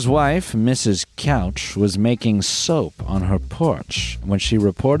farmer's wife, Mrs. Couch, was making soap on her porch when she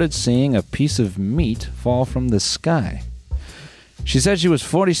reported seeing a piece of meat fall from the sky. She said she was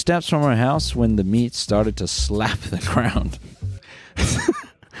 40 steps from her house when the meat started to slap the ground.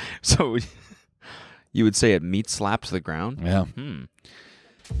 So you would say it meat slapped the ground? Yeah.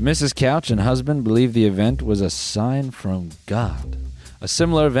 Mrs. Couch and husband believed the event was a sign from God. A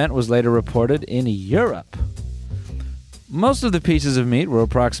similar event was later reported in Europe. Most of the pieces of meat were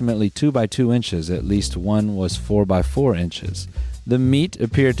approximately 2 by 2 inches. At least one was 4 by 4 inches. The meat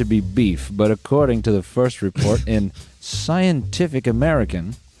appeared to be beef, but according to the first report in Scientific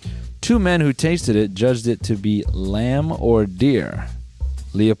American, 2 men who tasted it judged it to be lamb or deer.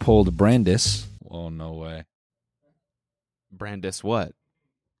 Leopold Brandis. Oh, no way. Brandis what?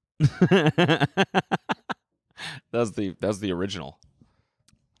 That's the original.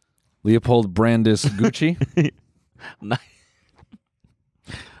 Leopold Brandis Gucci.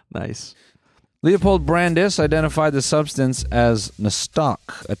 Nice. Leopold Brandis identified the substance as nostoc,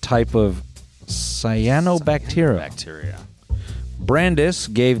 a type of cyanobacteria. Brandis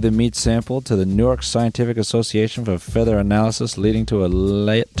gave the meat sample to the Newark Scientific Association for further analysis, leading to a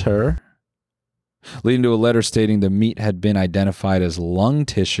letter stating the meat had been identified as lung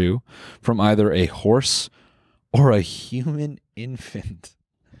tissue from either a horse or a human infant.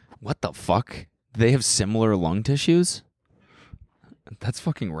 What the fuck? They have similar lung tissues? That's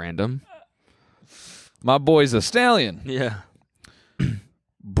fucking random. My boy's a stallion. Yeah.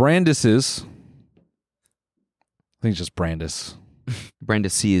 Brandis's. I think it's just Brandis.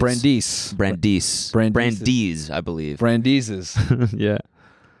 Brandises. Brandises, I believe. Brandises. Yeah.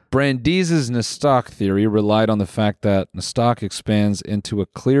 Brandise's nostoc theory relied on the fact that nostoc expands into a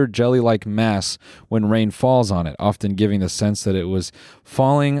clear jelly-like mass when rain falls on it, often giving the sense that it was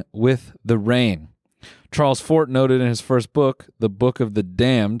falling with the rain. Charles Fort noted in his first book, The Book of the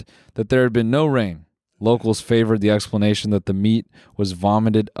Damned, that there had been no rain. Locals favored the explanation that the meat was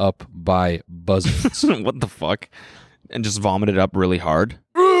vomited up by buzzards. What the fuck? And just vomited up really hard?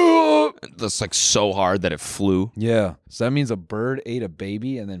 That's like so hard that it flew. Yeah. So that means a bird ate a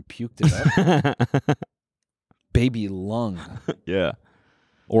baby and then puked it up? Baby lung. Yeah.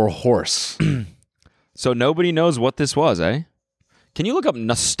 Or horse. So nobody knows what this was, eh? Can you look up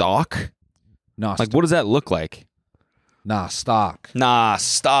nostoc? Nostoc. Like, what does that look like? Nostoc.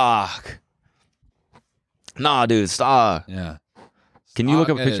 Nostoc. Nah, dude, stock. Yeah. Can you look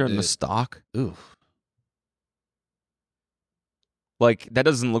up a picture of nostoc? Ooh. Like, that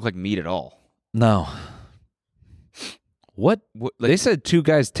doesn't look like meat at all. No. What? Like, they said 2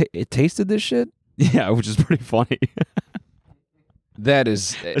 guys tasted this shit? Yeah, which is pretty funny. That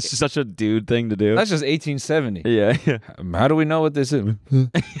is... It's just such a dude thing to do. That's just 1870. Yeah. How do we know what this is?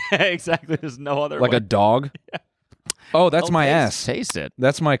 Yeah, exactly. There's no other Like way. a dog? Yeah. Oh, that's my ass. Taste it.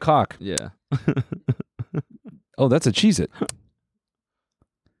 That's my cock. Yeah. Oh, that's a Cheez-It.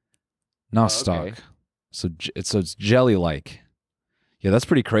 Nostoc. Okay. So it's jelly-like. Yeah, that's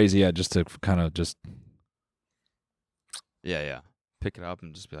pretty crazy. Yeah, just to kind of just... Yeah. Pick it up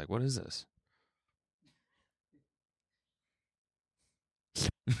and just be like, what is this?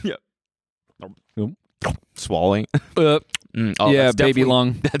 Yeah. Swallowing. Yeah, that's baby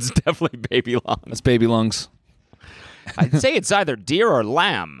lung. That's definitely baby lung. That's baby lungs. I'd say it's either deer or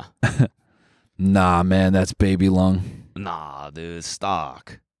lamb. Nah, man, that's baby lung. Nah, dude,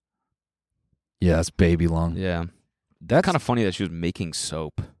 stock. Yeah, that's baby lung. Yeah. That's kind of funny that she was making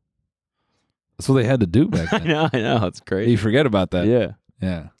soap. That's what they had to do back then. I know. It's great. You forget about that. Yeah.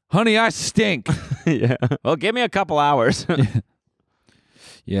 Yeah. Honey, I stink. Yeah. Well, give me a couple hours.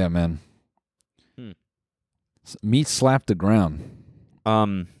 Yeah, man. Meat slapped the ground.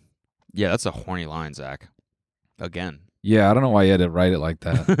 Yeah, that's a horny line, Zach. Again. Yeah, I don't know why you had to write it like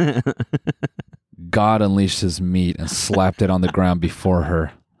that. God unleashed his meat and slapped it on the ground before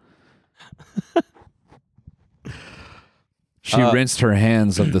her. She rinsed her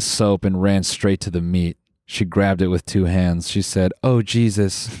hands of the soap and ran straight to the meat. She grabbed it with 2 hands. She said, "Oh,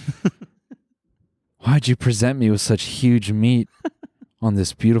 Jesus, why'd you present me with such huge meat on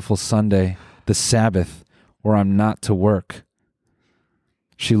this beautiful Sunday, the Sabbath, where I'm not to work?"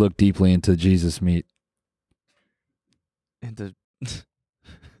 She looked deeply into Jesus' meat.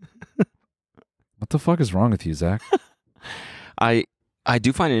 the fuck is wrong with you, Zach? I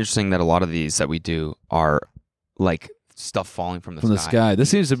do find it interesting that a lot of these that we do are like stuff falling from the sky. This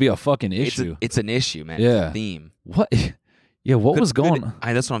seems to be a fucking issue. It's an issue, man. Yeah. It's a theme. What? Yeah, what was going on?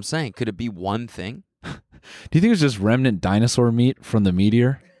 That's what I'm saying. Could it be one thing? Do you think it's just remnant dinosaur meat from the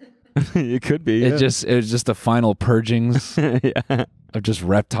meteor? It could be. It was just the final purgings of just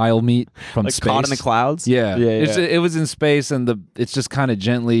reptile meat from like space. Caught in the clouds? Yeah. It was in space, and it's just kind of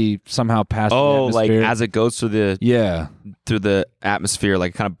gently somehow passed the atmosphere. Like as it goes through the atmosphere,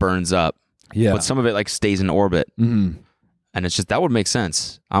 like it kind of burns up. Yeah. But some of it like stays in orbit. Mm-hmm. And it's just, that would make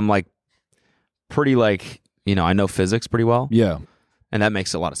sense. I'm like pretty like, I know physics pretty well. Yeah. And that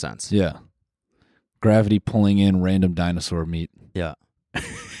makes a lot of sense. Yeah. Gravity pulling in random dinosaur meat. Yeah.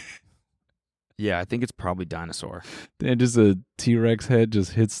 Yeah, I think it's probably dinosaur. And just a T-Rex head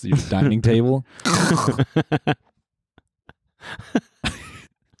just hits your dining table.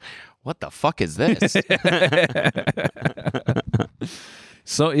 What the fuck is this?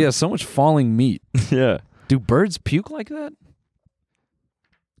 So much falling meat. Yeah. Do birds puke like that?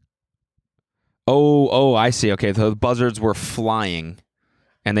 Oh, I see. Okay, so the buzzards were flying,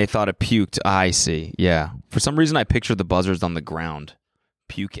 and they thought it puked. I see. Yeah. For some reason, I pictured the buzzards on the ground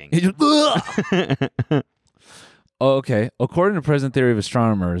puking. Okay. According to present theory of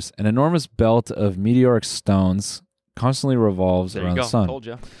astronomers, an enormous belt of meteoric stones constantly revolves around the sun. Told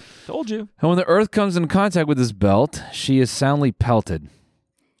you. And when the Earth comes in contact with this belt, she is soundly pelted.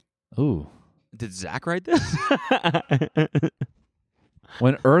 Ooh. Did Zach write this?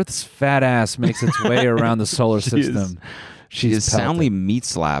 When Earth's fat ass makes its way around the solar system, she is soundly meat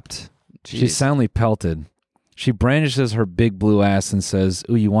slapped. Jeez. She's soundly pelted. She brandishes her big blue ass and says,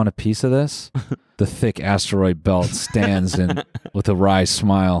 "Ooh, you want a piece of this?" The thick asteroid belt stands with a wry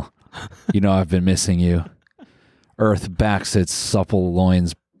smile. "You know I've been missing you." Earth backs its supple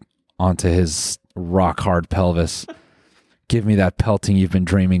loins onto his rock-hard pelvis. "Give me that pelting you've been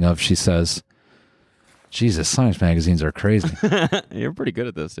dreaming of," she says. Jesus, science magazines are crazy. You're pretty good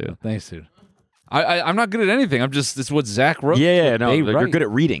at this, dude. Thanks, dude. I'm not good at anything. It's what Zach wrote. Yeah, no, you're good at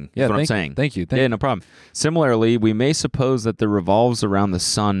reading. That's what I'm saying. Thank you. Yeah, no problem. Similarly, we may suppose that there revolves around the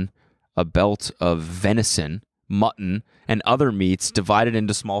sun a belt of venison, mutton, and other meats divided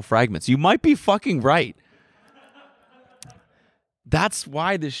into small fragments. You might be fucking right. That's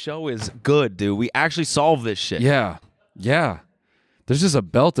why this show is good, dude. We actually solve this shit. Yeah. There's just a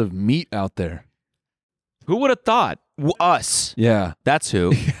belt of meat out there. Who would have thought? Us. Yeah. That's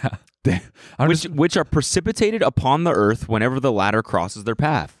who. Yeah. Which are precipitated upon the earth whenever the latter crosses their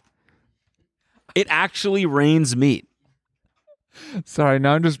path. It actually rains meat. Sorry,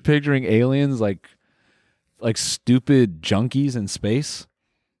 now I'm just picturing aliens like stupid junkies in space.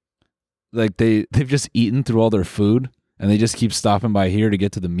 Like they've just eaten through all their food and they just keep stopping by here to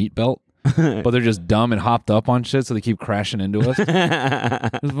get to the meat belt. But they're just dumb and hopped up on shit, so they keep crashing into us.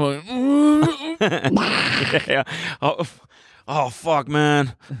 Yeah. Oh, fuck,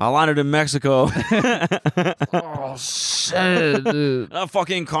 man. I landed in Mexico. Oh, shit, dude. That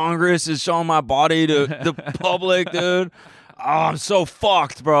fucking Congress is showing my body to the public, dude. Oh, I'm so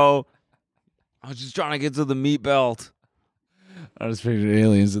fucked, bro. I was just trying to get to the meat belt. I just pictured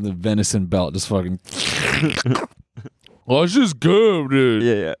aliens in the venison belt just fucking... Well, it's just good, dude.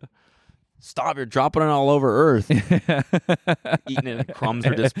 Yeah. Stop, you're dropping it all over Earth. Eating it, and crumbs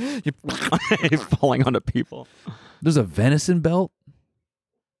are just falling onto people. There's a venison belt?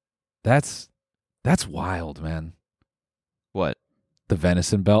 That's wild, man. What? The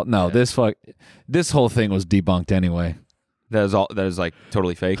venison belt? No, Yeah. This whole thing was debunked anyway. That is like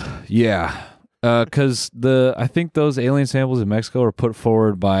totally fake. Yeah. Because I think those alien samples in Mexico were put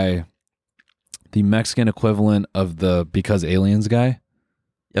forward by the Mexican equivalent of the Because Aliens guy.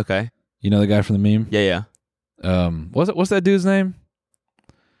 Okay. You know the guy from the meme? Yeah. What's that dude's name?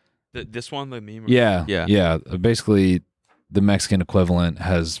 This one, the meme? Yeah. Basically, the Mexican equivalent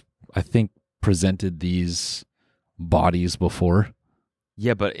has, I think, presented these bodies before.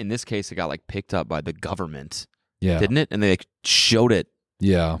 Yeah, but in this case, it got like picked up by the government. Yeah. Didn't it? And they like, showed it.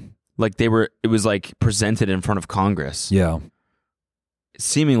 Yeah. Like it was like presented in front of Congress. Yeah.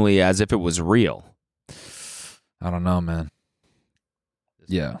 Seemingly as if it was real. I don't know, man.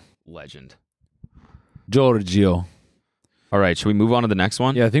 Yeah. Legend. Giorgio. All right, should we move on to the next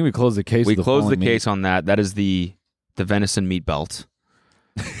one? Yeah, I think we closed the case. We closed the case on that. That is the venison meat belt.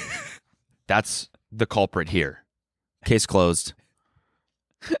 That's the culprit here. Case closed.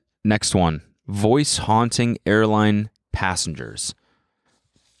 Next one. Voice haunting airline passengers.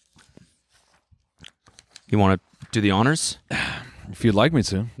 You want to do the honors? If you'd like me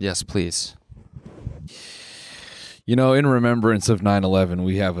to. Yes, please. You know, in remembrance of 9/11,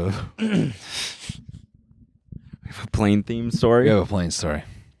 we have Plane theme story. We have a plane story.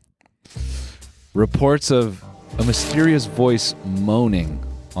 Reports of a mysterious voice moaning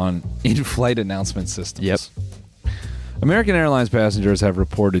on in-flight announcement systems. Yep. American Airlines passengers have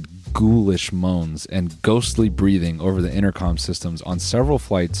reported ghoulish moans and ghostly breathing over the intercom systems on several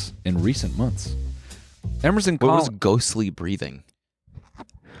flights in recent months. Emerson What was Collins... ghostly breathing?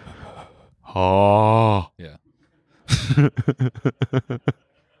 Oh. Yeah.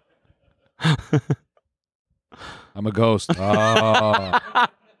 I'm a ghost. Oh.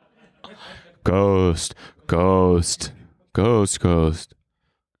 Ghost.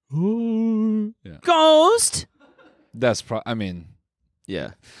 Yeah. Ghost. That's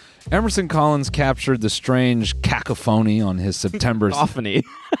Yeah. Emerson Collins captured the strange cacophony on his September... Cacophony.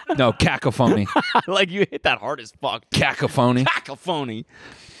 No, cacophony. Like you hit that hard as fuck. Cacophony. Cacophony.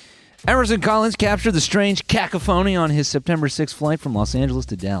 Emerson Collins captured the strange cacophony on his September 6th flight from Los Angeles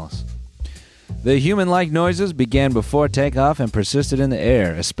to Dallas. The human-like noises began before takeoff and persisted in the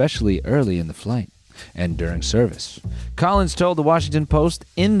air, especially early in the flight and during service. Collins told the Washington Post,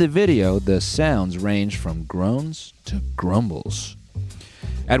 in the video, the sounds ranged from groans to grumbles.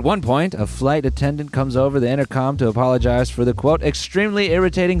 At one point, a flight attendant comes over the intercom to apologize for the, quote, extremely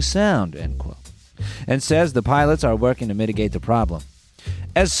irritating sound, end quote, and says the pilots are working to mitigate the problem.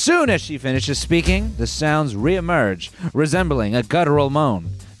 As soon as she finishes speaking, the sounds reemerge, resembling a guttural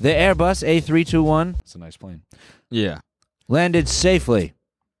moan. The Airbus A321, it's a nice plane, landed safely.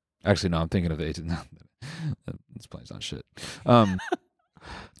 Actually, no, I'm thinking of the A2. This plane's not shit.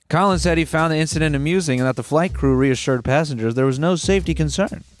 Collins said he found the incident amusing and that the flight crew reassured passengers there was no safety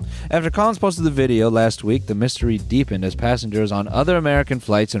concern. After Collins posted the video last week, the mystery deepened as passengers on other American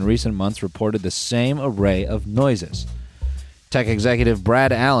flights in recent months reported the same array of noises. Tech executive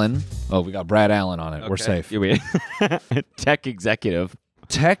Brad Allen. Oh, we got Brad Allen on it. Okay. We're safe. Tech executive.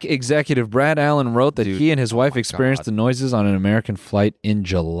 Tech executive Brad Allen wrote that he and his wife experienced the noises on an American flight in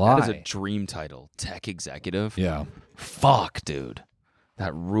July. That is a dream title. Tech executive? Yeah. Fuck, dude.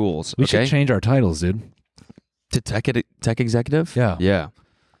 That rules. We should change our titles, dude. To tech executive? Yeah. Yeah.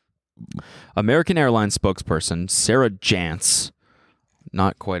 American Airlines spokesperson Sarah Jantz,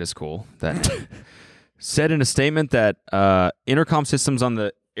 not quite as cool, that said in a statement that intercom systems on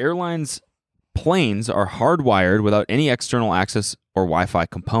the airline's planes are hardwired without any external access or Wi-Fi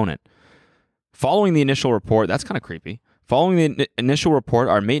component. Following the initial report, that's kind of creepy. Following the initial report,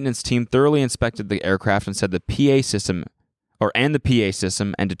 our maintenance team thoroughly inspected the aircraft and said the PA system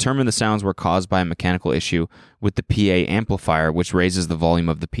and determined the sounds were caused by a mechanical issue with the PA amplifier, which raises the volume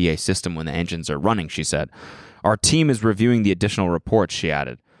of the PA system when the engines are running, she said. Our team is reviewing the additional reports, she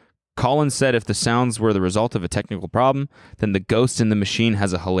added. Collins said if the sounds were the result of a technical problem, then the ghost in the machine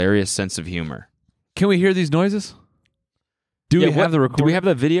has a hilarious sense of humor. Can we hear these noises? Do we have the recording? Do we have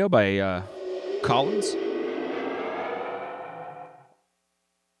that video by Collins?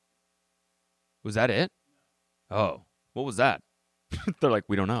 Was that it? Oh. What was that? They're like,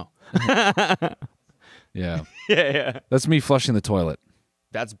 we don't know. Yeah. Yeah. That's me flushing the toilet.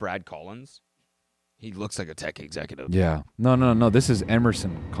 That's Brad Collins. He looks like a tech executive. Yeah. No. This is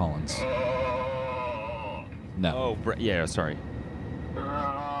Emerson Collins. No. Oh, yeah, sorry.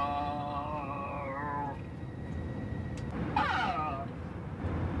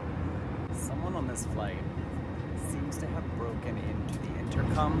 Someone on this flight seems to have broken into the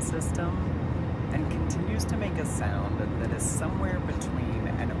intercom system and continues to make a sound that is somewhere between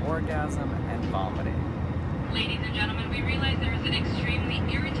an orgasm and vomiting. Ladies and gentlemen, we realize there is an extremely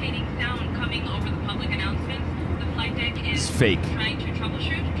irritating sound coming over the public announcements. The flight deck is trying to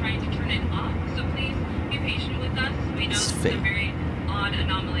troubleshoot, trying to turn it off, so please be patient with us. We know this is a very odd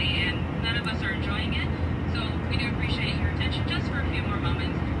anomaly and none of us are enjoying it, so we do appreciate your attention just for a few more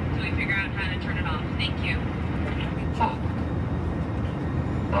moments until we figure out how to turn it off. Thank you.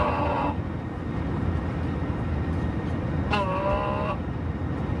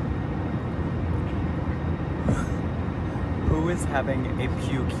 Who is having a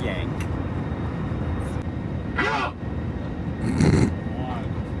puke yank?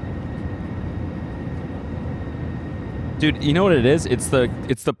 Dude, you know what it is? It's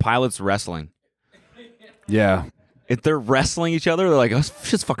the pilots wrestling. Yeah. If they're wrestling each other, they're like, oh, it's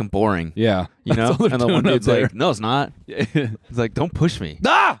just fucking boring. Yeah. You know? And the one dude's like, no, it's not. Yeah. It's like, don't push me.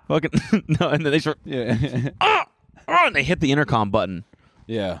 Ah! Fucking no, and then they start and they hit the intercom button.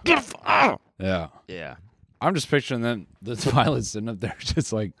 Yeah. Yeah. Yeah. I'm just picturing them, the pilots sitting up there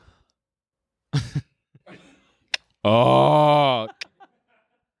just like, oh.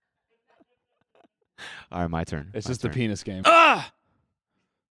 All right, my turn. It's just the penis game. Ah!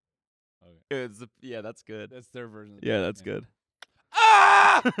 Okay. Yeah, that's good. That's their version. Yeah, that's good.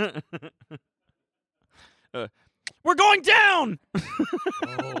 Ah! We're going down.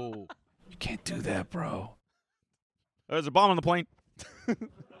 Oh, you can't do that, bro. There's a bomb on the plane.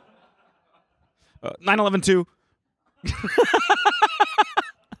 9/11-2.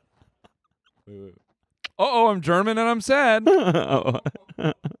 Uh-oh, I'm German and I'm sad.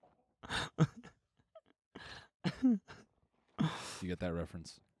 You get that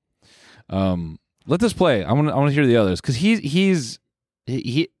reference? Let this play. I want to hear the others because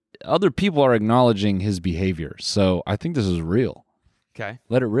he other people are acknowledging his behavior. So I think this is real. Okay.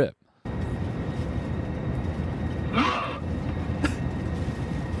 Let it rip.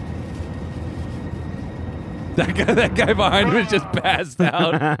 That guy behind him is just passed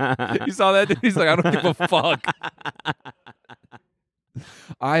out. You saw that? Dude? He's like, I don't give a fuck.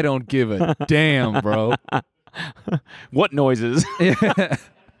 I don't give a damn, bro. What noises? Yeah.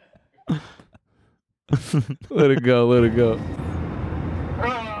 Let it go. Let it go.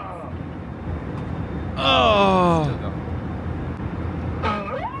 Oh.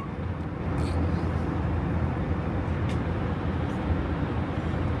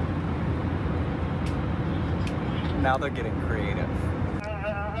 Now they're getting creative.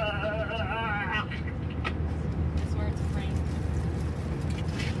 I swear it's a prank.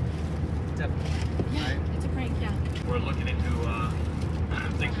 Definitely. Yeah, it's a prank, yeah. We're looking into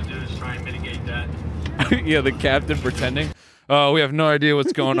things to do to try and mitigate that. Yeah, the captain pretending. Oh, we have no idea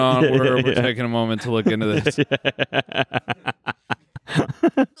what's going on. We're taking a moment to look into this.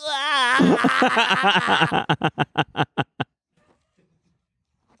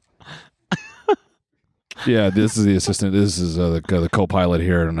 Yeah, this is the assistant. This is the co-pilot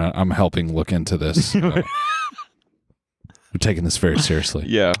here, and I'm helping look into this. We're taking this very seriously.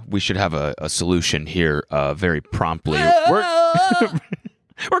 Yeah, we should have a solution here very promptly.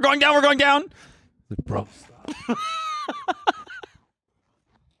 We're going down. We're going down. Bro,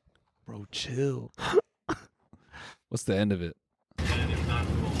 bro, chill. What's the end of it? And if not,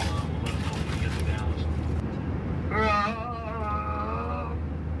 we'll let them know when we get to Dallas.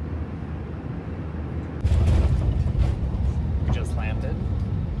 We just landed.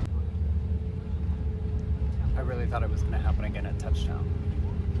 I really thought it was going to happen again at touchdown.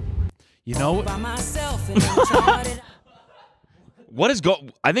 You know, What is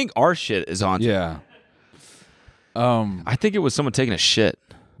I think our shit is on. yeah. I think it was someone taking a shit.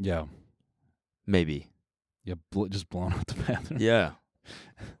 Yeah. Maybe. Yeah, just blown out the bathroom. Yeah.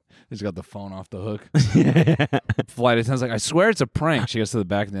 He's got the phone off the hook. Flight attendant's like, I swear it's a prank. She goes to the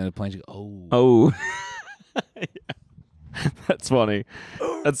back of the plane. She goes, Oh. That's funny.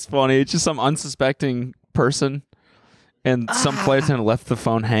 That's funny. It's just some unsuspecting person, and some flight attendant left the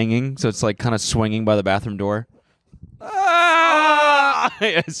phone hanging, so it's like kind of swinging by the bathroom door.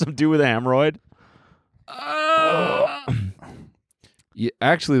 Some dude with a hemorrhoid. Yeah,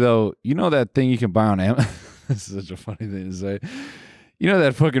 actually, though, you know that thing you can buy on Amazon? This is such a funny thing to say. You know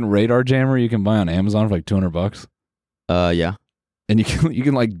that fucking radar jammer you can buy on Amazon for like $200? Yeah. And you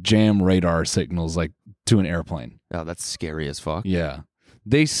can like jam radar signals like to an airplane. Oh, that's scary as fuck. Yeah.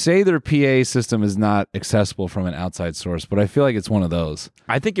 They say their PA system is not accessible from an outside source, but I feel like it's one of those.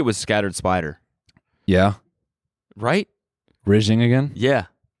 I think it was Scattered Spider. Yeah. Right? Ridging again? Yeah.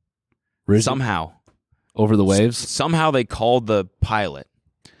 Ridging? Somehow. Over the waves? Somehow they called the pilot.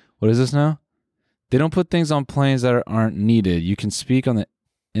 What is this now? They don't put things on planes that aren't needed. You can speak on the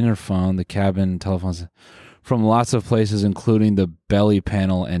interphone, the cabin, telephones, from lots of places, including the belly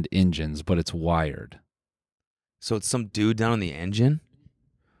panel and engines, but it's wired. So it's some dude down in the engine?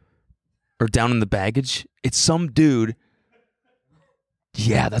 Or down in the baggage? It's some dude.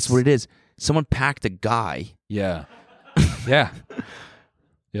 Yeah, that's what it is. Someone packed a guy. Yeah. Yeah.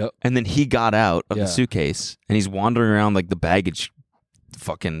 Yep. And then he got out of the suitcase, and he's wandering around like the baggage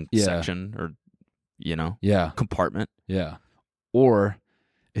fucking section or, compartment. Yeah. Or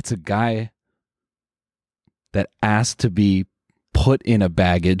it's a guy that asked to be put in a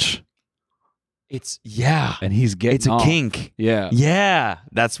baggage. And he's getting It's a off. kink. Yeah. Yeah,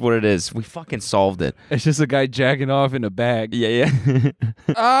 that's what it is. We fucking solved it. It's just a guy jacking off in a bag. Yeah.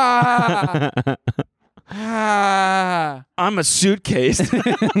 Ah! Ah! I'm a suitcase.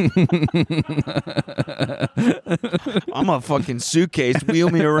 I'm a fucking suitcase. Wheel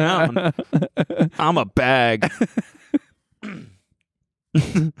me around. I'm a bag.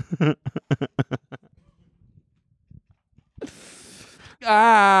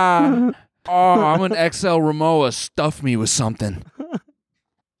 Ah! Oh, I'm an XL Ramoa. Stuff me with something.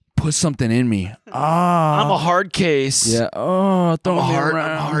 Put something in me. Ah! I'm a hard case. Yeah. Oh, throw me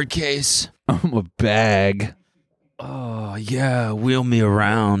around. I'm a hard case. I'm a bag. Oh, yeah. Wheel me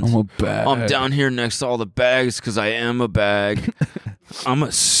around. I'm a bag. I'm down here next to all the bags because I am a bag. I'm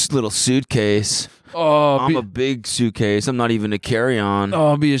a little suitcase. I'm a big suitcase. I'm not even a carry-on. Oh,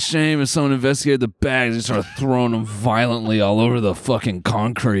 it'd be a shame if someone investigated the bags and started throwing them violently all over the fucking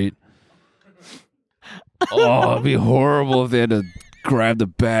concrete. Oh, it'd be horrible if they had to grab the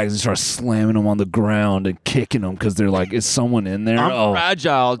bags and start slamming them on the ground and kicking them because they're like, is someone in there? I'm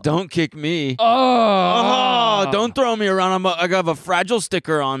fragile. Don't kick me. Don't throw me around. I have a fragile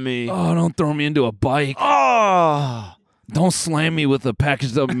sticker on me. Oh, don't throw me into a bike. Don't slam me with a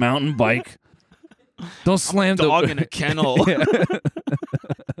packaged up mountain bike. Don't slam the dog in a kennel.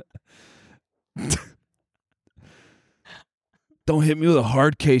 Don't hit me with a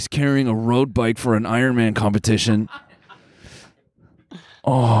hard case carrying a road bike for an Ironman competition.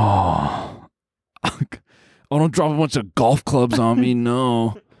 Oh, don't drop a bunch of golf clubs on me.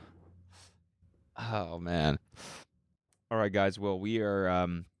 No. Oh, man. All right, guys. Well, we are...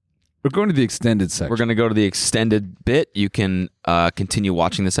 We're going to the extended section. We're going to go to the extended bit. You can continue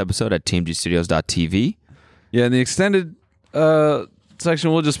watching this episode at tmgstudios.tv. Yeah, in the extended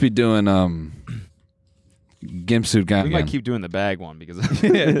section, we'll just be doing Gimp Suit Gang. We might keep doing the bag one because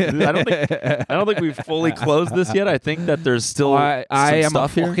I don't think we've fully closed this yet. I think that there's still I am a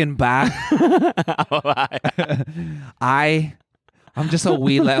fucking bag. I'm just a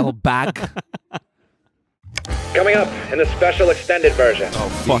wee little bag. Coming up in the special extended version. Oh,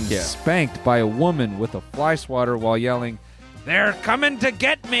 fuck yeah. Spanked by a woman with a fly swatter while yelling, "They're coming to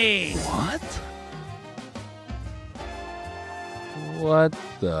get me!" What? What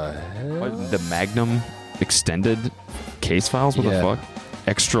the hell? What, the Magnum extended case files? What the fuck?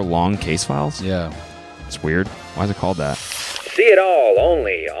 Extra long case files? Yeah. It's weird. Why is it called that? See it all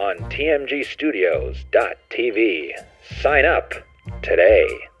only on tmgstudios.tv. Sign up today.